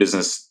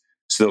business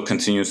still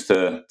continues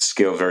to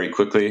scale very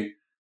quickly.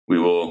 We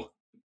will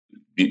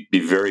be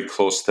very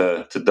close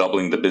to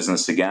doubling the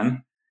business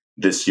again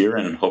this year,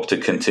 and hope to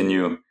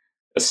continue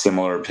a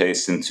similar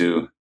pace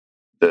into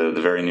the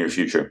very near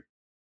future.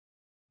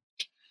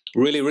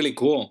 Really, really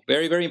cool.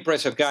 Very, very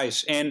impressive,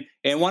 guys. And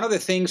one of the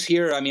things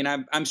here, I mean,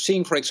 I'm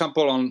seeing, for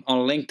example, on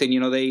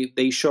LinkedIn,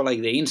 they show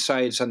like the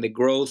insights and the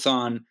growth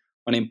on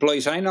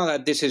employees. I know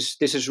that this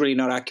is really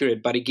not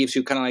accurate, but it gives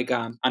you kind of like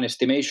an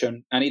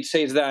estimation. And it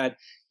says that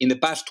in the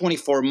past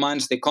 24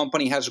 months, the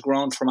company has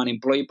grown from an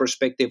employee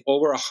perspective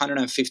over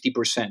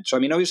 150%. So, I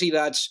mean, obviously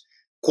that's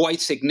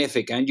quite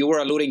significant. You were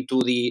alluding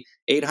to the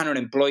 800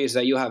 employees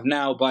that you have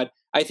now, but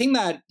I think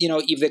that,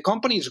 if the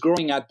company is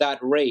growing at that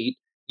rate,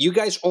 you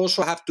guys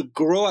also have to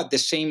grow at the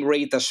same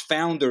rate as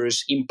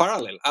founders in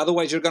parallel.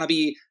 Otherwise, you're going to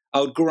be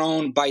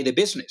outgrown by the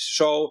business.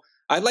 So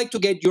I'd like to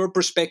get your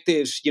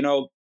perspectives,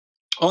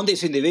 on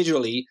this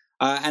individually.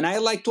 And I'd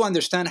like to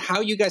understand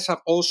how you guys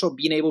have also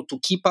been able to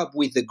keep up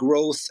with the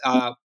growth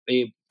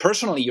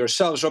personally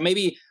yourselves. So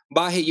maybe,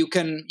 Vahe, you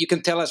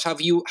can tell us how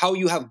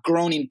you have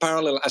grown in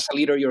parallel as a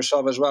leader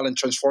yourself as well, and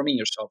transforming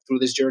yourself through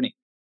this journey.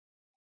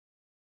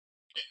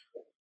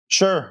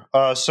 Sure.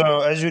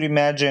 So as you'd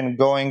imagine,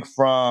 going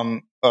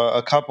from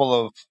a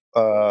couple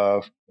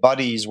of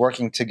buddies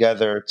working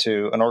together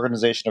to an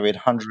organization of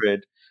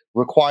 800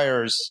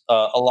 requires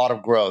a lot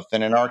of growth.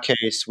 And in our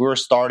case, we were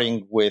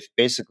starting with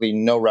basically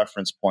no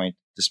reference point,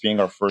 this being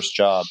our first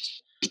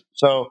jobs.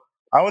 So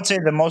I would say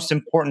the most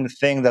important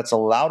thing that's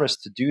allowed us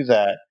to do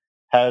that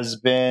has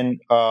been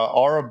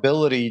our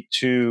ability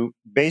to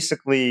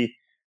basically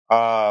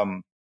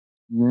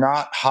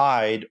not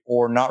hide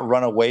or not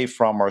run away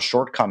from our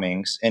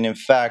shortcomings, and in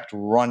fact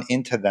run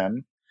into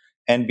them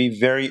and be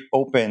very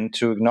open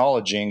to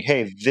acknowledging,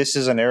 hey, this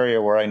is an area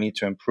where I need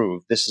to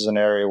improve. This is an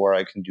area where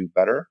I can do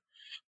better.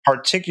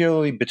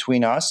 Particularly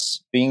between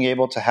us, being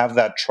able to have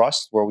that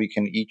trust where we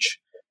can each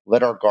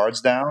let our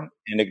guards down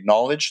and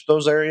acknowledge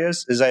those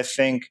areas is, I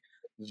think,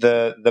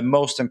 the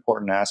most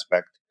important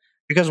aspect.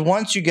 Because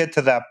once you get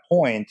to that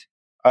point,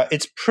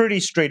 it's pretty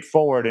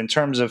straightforward in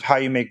terms of how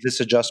you make this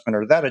adjustment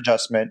or that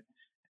adjustment.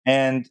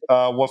 And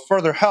what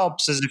further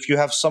helps is if you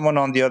have someone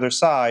on the other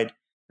side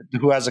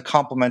who has a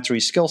complementary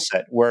skill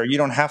set where you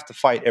don't have to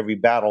fight every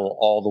battle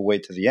all the way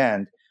to the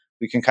end.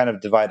 We can kind of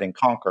divide and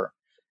conquer.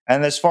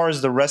 And as far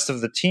as the rest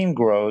of the team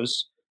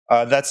grows,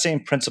 that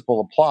same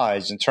principle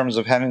applies in terms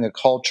of having a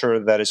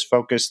culture that is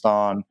focused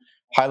on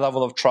high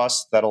level of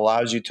trust that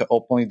allows you to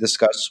openly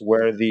discuss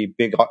where the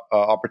big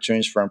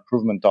opportunities for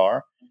improvement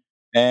are.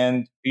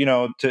 And,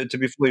 to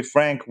be fully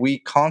frank, we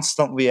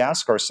constantly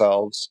ask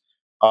ourselves,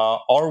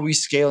 are we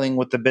scaling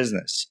with the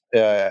business?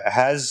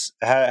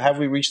 Have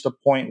we reached a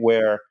point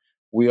where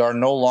we are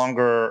no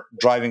longer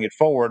driving it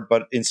forward,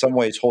 but in some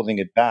ways holding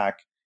it back,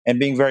 and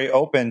being very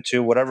open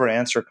to whatever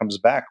answer comes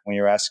back when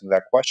you're asking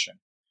that question?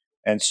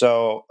 And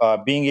so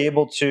being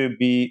able to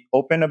be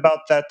open about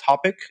that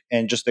topic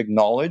and just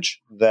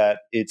acknowledge that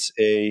it's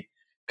a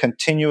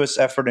continuous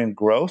effort and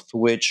growth,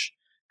 which,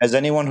 as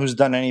anyone who's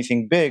done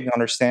anything big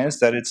understands,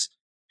 that it's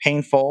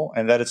painful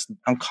and that it's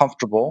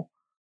uncomfortable.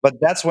 But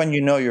that's when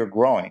you know you're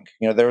growing.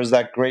 There was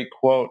that great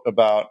quote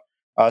about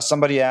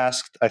somebody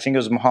asked, I think it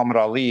was Muhammad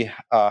Ali,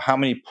 how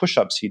many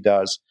push-ups he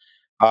does.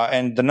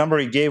 And the number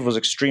he gave was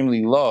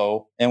extremely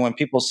low. And when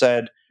people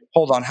said,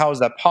 hold on, how is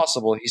that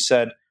possible? He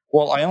said,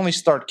 well, I only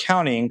start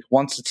counting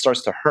once it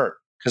starts to hurt,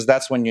 because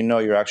that's when you know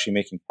you're actually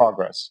making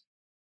progress.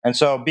 And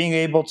so being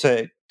able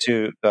to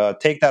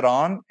take that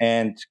on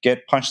and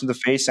get punched in the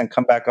face and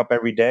come back up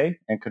every day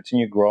and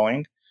continue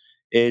growing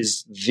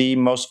is the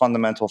most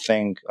fundamental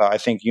thing I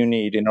think you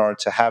need in order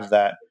to have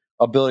that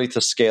ability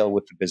to scale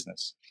with the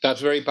business.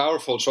 That's very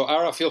powerful. So,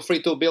 Ara, feel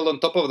free to build on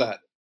top of that.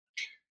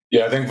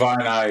 Yeah, I think Vahe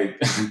and I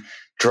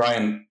try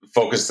and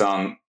focus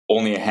on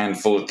only a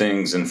handful of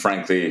things, and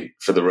frankly,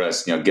 for the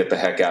rest, get the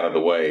heck out of the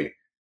way.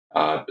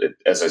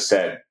 As I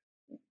said,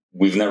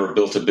 we've never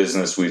built a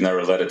business, we've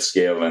never let it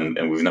scale,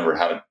 and we've never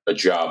had a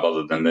job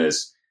other than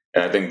this.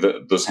 And I think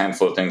those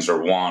handful of things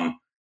are: one,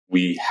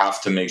 we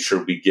have to make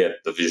sure we get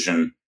the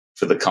vision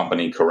for the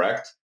company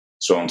correct.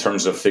 So in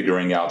terms of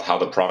figuring out how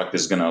the product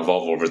is going to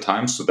evolve over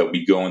time so that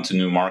we go into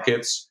new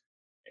markets,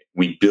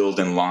 we build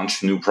and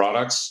launch new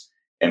products,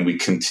 and we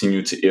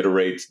continue to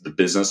iterate the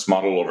business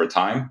model over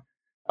time.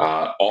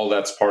 All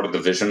that's part of the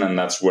vision, and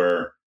that's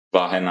where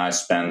Vahe and I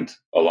spend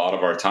a lot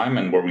of our time,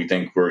 and where we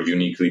think we're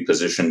uniquely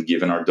positioned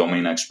given our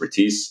domain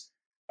expertise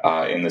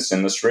in this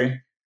industry.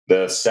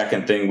 The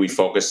second thing we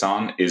focus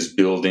on is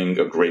building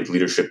a great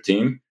leadership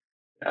team.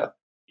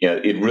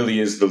 It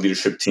really is the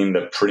leadership team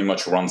that pretty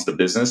much runs the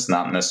business,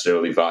 not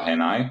necessarily Vahe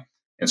and I.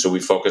 And so we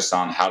focus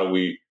on how do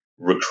we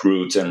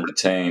recruit and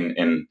retain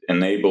and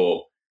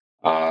enable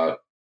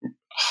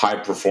high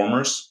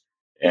performers,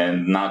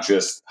 and not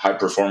just high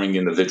performing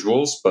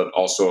individuals, but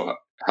also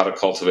how to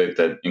cultivate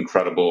that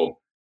incredible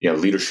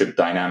leadership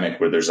dynamic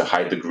where there's a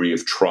high degree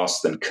of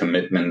trust and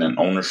commitment and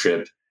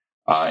ownership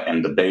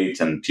and debate,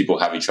 and people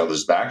have each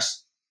other's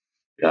backs.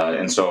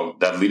 And so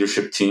that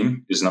leadership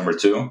team is number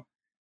two.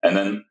 And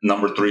then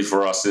number three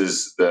for us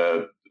is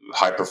the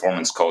high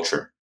performance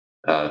culture.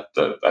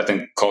 I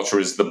think culture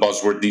is the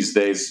buzzword these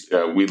days.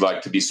 We'd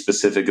like to be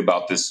specific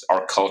about this.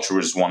 Our culture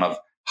is one of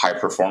high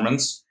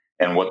performance.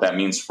 And what that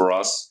means for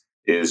us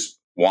is,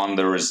 one,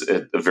 there is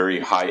a very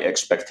high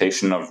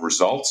expectation of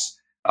results.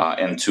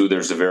 And two,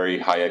 there's a very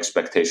high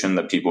expectation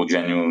that people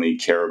genuinely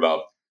care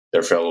about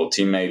their fellow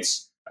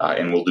teammates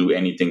and will do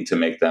anything to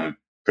make them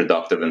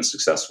productive and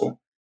successful.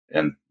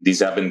 And these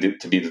happen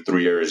to be the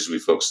three areas we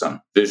focus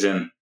on: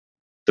 vision,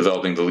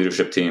 developing the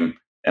leadership team,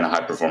 and a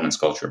high performance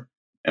culture.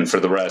 And for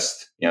the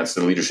rest, it's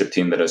the leadership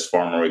team that has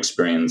far more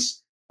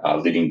experience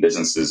leading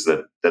businesses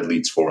that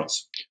leads for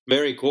us.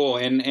 Very cool.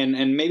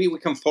 And maybe we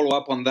can follow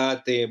up on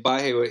that,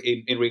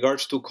 Vahe, in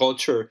regards to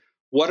culture.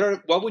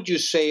 What would you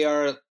say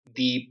are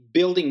the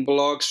building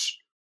blocks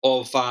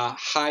of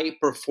high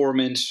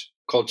performance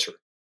culture?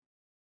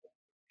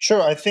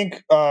 Sure. I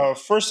think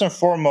first and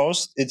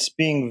foremost, it's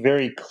being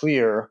very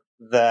clear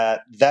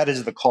that that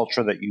is the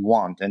culture that you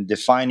want, and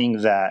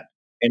defining that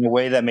in a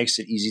way that makes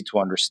it easy to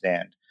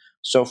understand.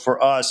 So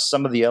for us,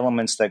 some of the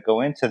elements that go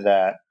into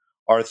that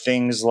are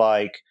things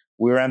like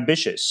we're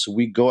ambitious.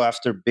 We go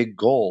after big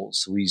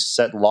goals. We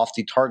set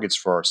lofty targets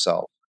for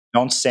ourselves.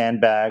 Don't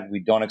sandbag. We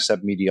don't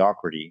accept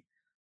mediocrity.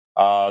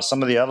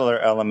 Some of the other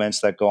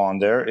elements that go on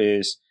there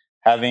is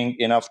having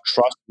enough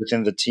trust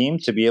within the team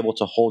to be able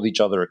to hold each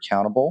other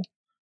accountable,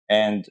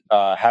 and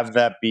have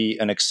that be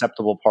an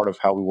acceptable part of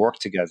how we work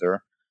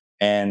together,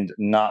 and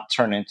not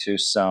turn into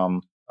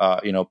some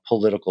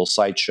political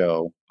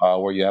sideshow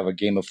where you have a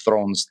Game of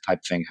Thrones type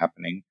thing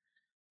happening.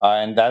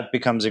 And that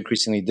becomes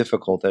increasingly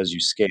difficult as you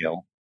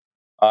scale.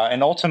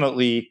 And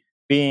ultimately,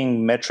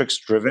 being metrics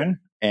driven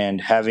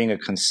and having a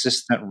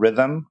consistent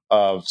rhythm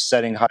of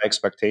setting high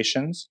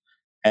expectations,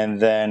 and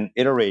then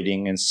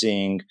iterating and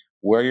seeing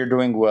where you're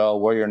doing well,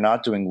 where you're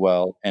not doing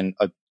well, and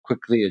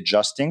quickly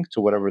adjusting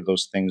to whatever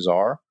those things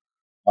are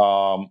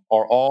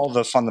all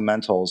the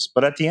fundamentals.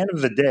 But at the end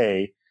of the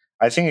day,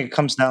 I think it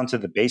comes down to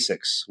the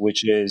basics,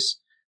 which is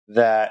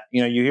that,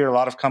 you hear a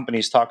lot of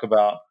companies talk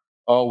about,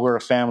 oh, we're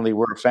a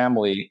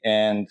family.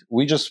 And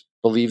we just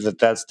believe that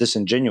that's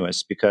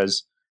disingenuous,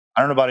 because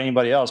I don't know about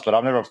anybody else, but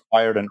I've never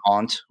fired an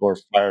aunt or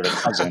fired a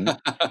cousin.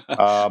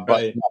 But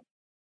Right.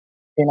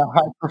 in a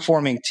high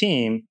performing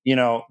team,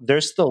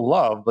 there's still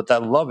love, but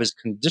that love is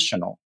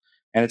conditional.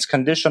 And it's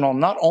conditional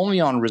not only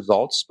on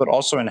results, but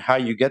also in how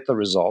you get the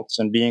results,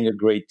 and being a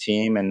great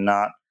team, and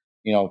not,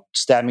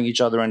 stabbing each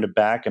other in the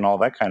back and all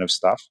that kind of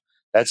stuff.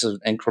 That's an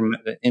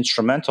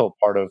instrumental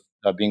part of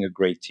being a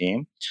great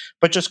team.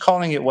 But just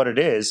calling it what it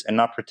is and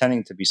not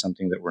pretending to be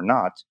something that we're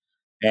not.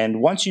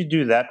 And once you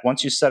do that,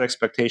 once you set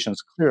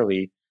expectations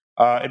clearly,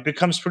 it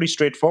becomes pretty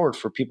straightforward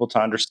for people to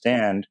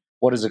understand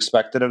what is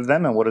expected of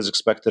them and what is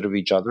expected of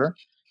each other.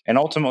 And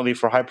ultimately,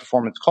 for high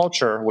performance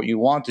culture, what you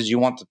want is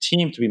the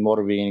team to be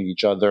motivating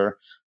each other,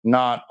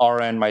 not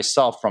Ara and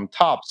myself from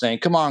top saying,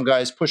 come on,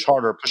 guys, push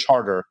harder, push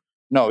harder.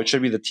 No, it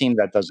should be the team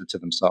that does it to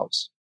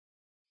themselves.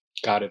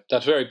 Got it.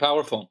 That's very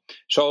powerful.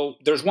 So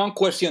there's one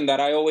question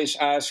that I always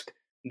ask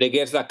the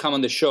guests that come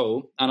on the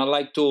show, and I'd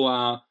like to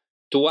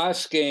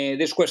ask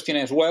this question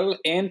as well,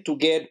 and to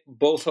get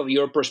both of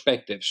your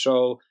perspectives.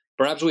 So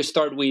perhaps we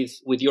start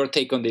with your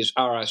take on this,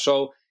 Ara.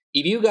 So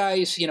if you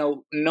guys,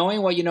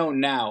 knowing what you know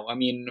now, I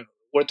mean,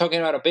 we're talking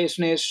about a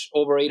business,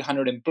 over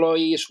 800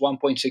 employees,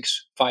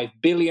 1.65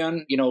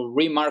 billion,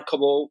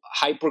 remarkable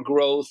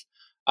hyper-growth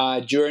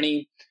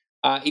journey.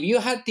 If you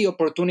had the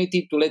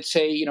opportunity to, let's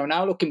say,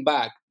 now looking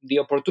back, the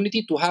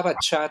opportunity to have a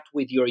chat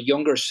with your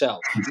younger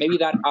self, maybe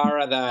that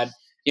Ara that,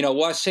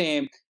 was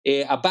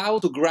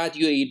about to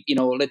graduate,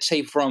 let's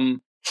say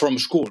from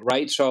school,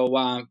 right? So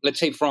let's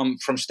say from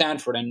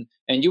Stanford,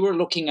 and you were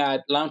looking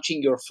at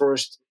launching your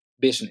first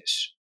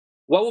business.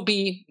 What would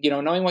be,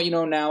 knowing what you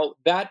know now,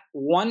 that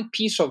one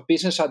piece of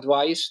business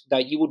advice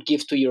that you would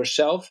give to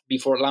yourself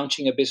before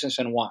launching a business,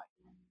 and why?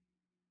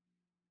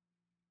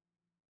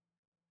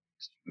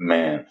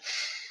 Man.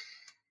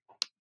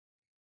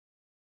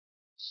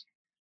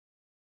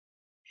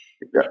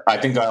 I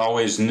think I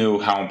always knew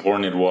how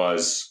important it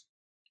was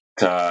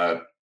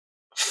to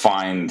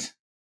find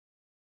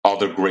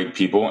other great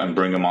people and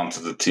bring them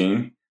onto the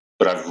team.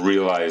 But I've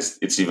realized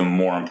it's even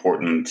more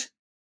important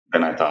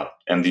than I thought.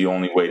 And the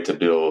only way to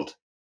build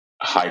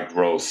high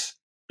growth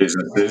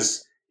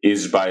businesses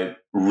is by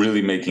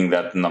really making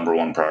that number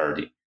one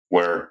priority,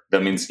 where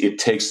that means it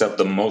takes up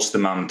the most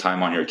amount of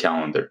time on your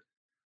calendar.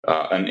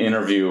 An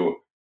interview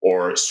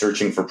or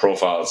searching for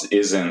profiles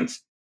isn't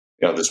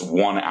this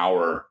 1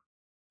 hour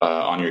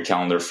on your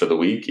calendar for the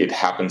week. It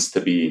happens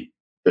to be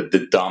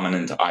the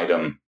dominant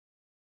item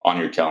on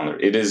your calendar.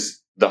 It is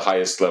the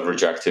highest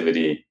leverage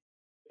activity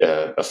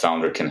a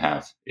founder can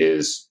have,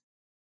 is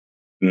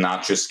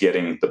not just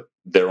getting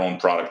their own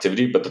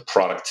productivity, but the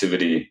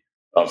productivity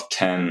of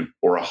 10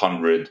 or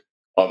 100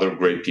 other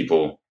great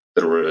people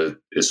that are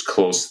as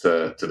close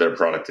to their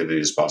productivity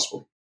as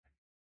possible.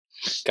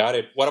 Got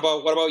it. What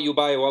about you,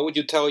 Vahe? What would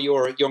you tell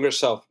your younger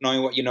self,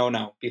 knowing what you know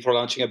now, before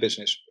launching a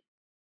business?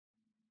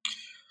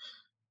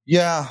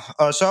 Yeah,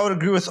 so I would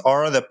agree with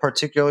Ara that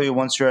particularly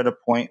once you're at a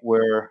point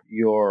where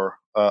you're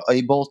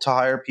able to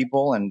hire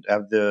people and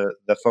have the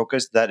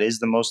focus, that is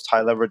the most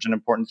high leverage and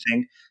important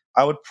thing.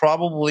 I would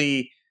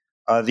probably,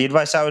 the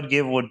advice I would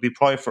give would be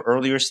probably for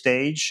earlier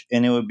stage,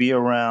 and it would be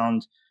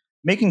around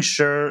making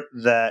sure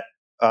that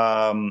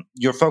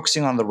you're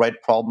focusing on the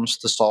right problems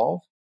to solve.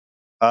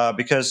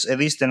 Because at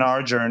least in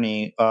our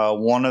journey,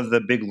 one of the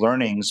big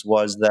learnings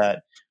was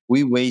that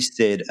we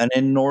wasted an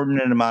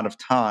inordinate amount of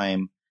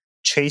time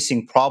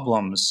chasing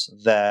problems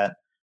that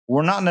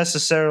were not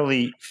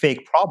necessarily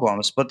fake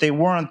problems, but they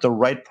weren't the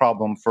right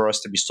problem for us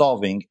to be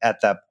solving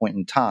at that point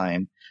in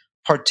time,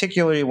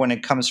 particularly when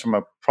it comes from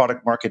a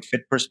product market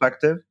fit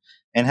perspective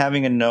and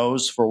having a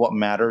nose for what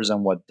matters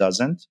and what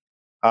doesn't.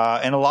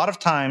 And a lot of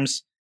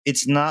times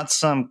it's not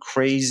some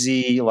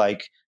crazy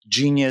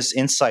genius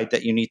insight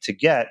that you need to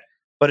get,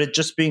 but it's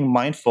just being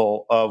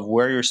mindful of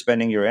where you're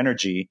spending your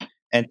energy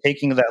and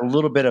taking that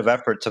little bit of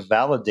effort to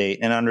validate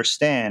and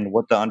understand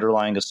what the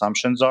underlying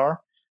assumptions are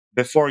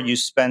before you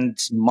spend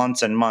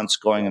months and months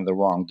going in the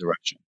wrong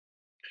direction.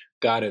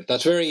 Got it.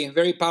 That's very,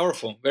 very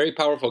powerful. Very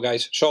powerful,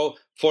 guys. So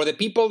for the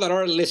people that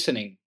are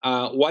listening,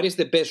 what is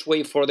the best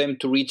way for them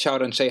to reach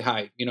out and say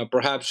hi?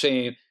 Perhaps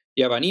you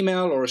have an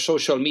email or a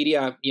social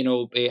media,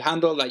 a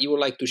handle that you would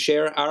like to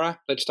share. Ara,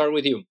 let's start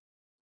with you.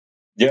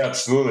 Yeah,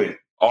 absolutely.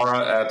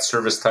 Ara at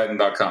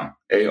ServiceTitan.com.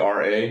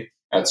 ARA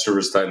at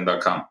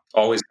ServiceTitan.com.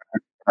 Always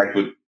connect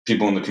with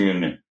people in the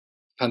community.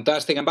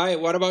 Fantastic. And Vahe,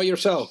 what about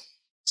yourself?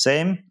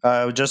 Same,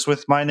 just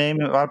with my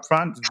name up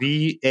front,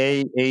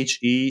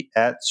 VAHE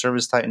at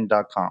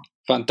ServiceTitan.com.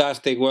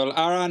 Fantastic. Well,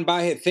 Ara and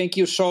Vahe, thank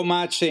you so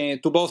much to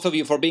both of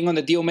you for being on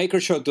the Deal Maker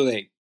Show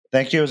today.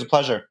 Thank you. It was a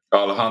pleasure.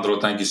 Alejandro,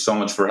 thank you so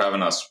much for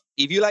having us.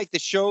 If you like the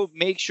show,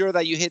 make sure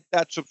that you hit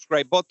that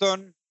subscribe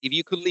button. If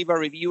you could leave a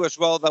review as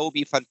well, that would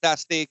be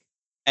fantastic.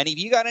 And if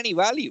you got any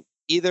value,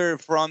 either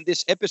from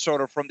this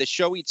episode or from the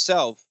show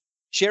itself,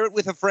 share it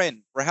with a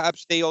friend.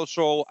 Perhaps they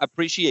also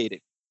appreciate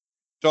it.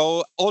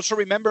 So also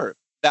remember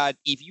that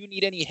if you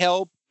need any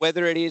help,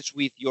 whether it is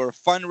with your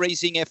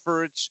fundraising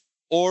efforts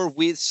or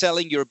with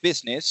selling your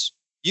business,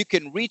 you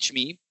can reach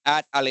me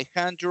at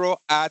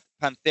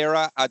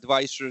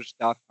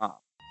alejandro@pantheraadvisors.com.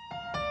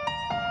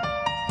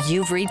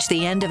 You've reached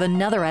the end of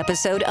another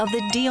episode of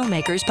the Deal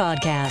Makers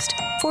Podcast.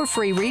 For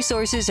free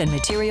resources and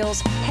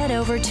materials, head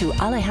over to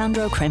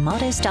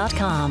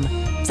alejandrocremades.com.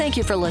 Thank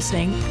you for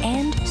listening,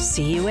 and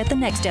see you at the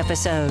next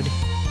episode.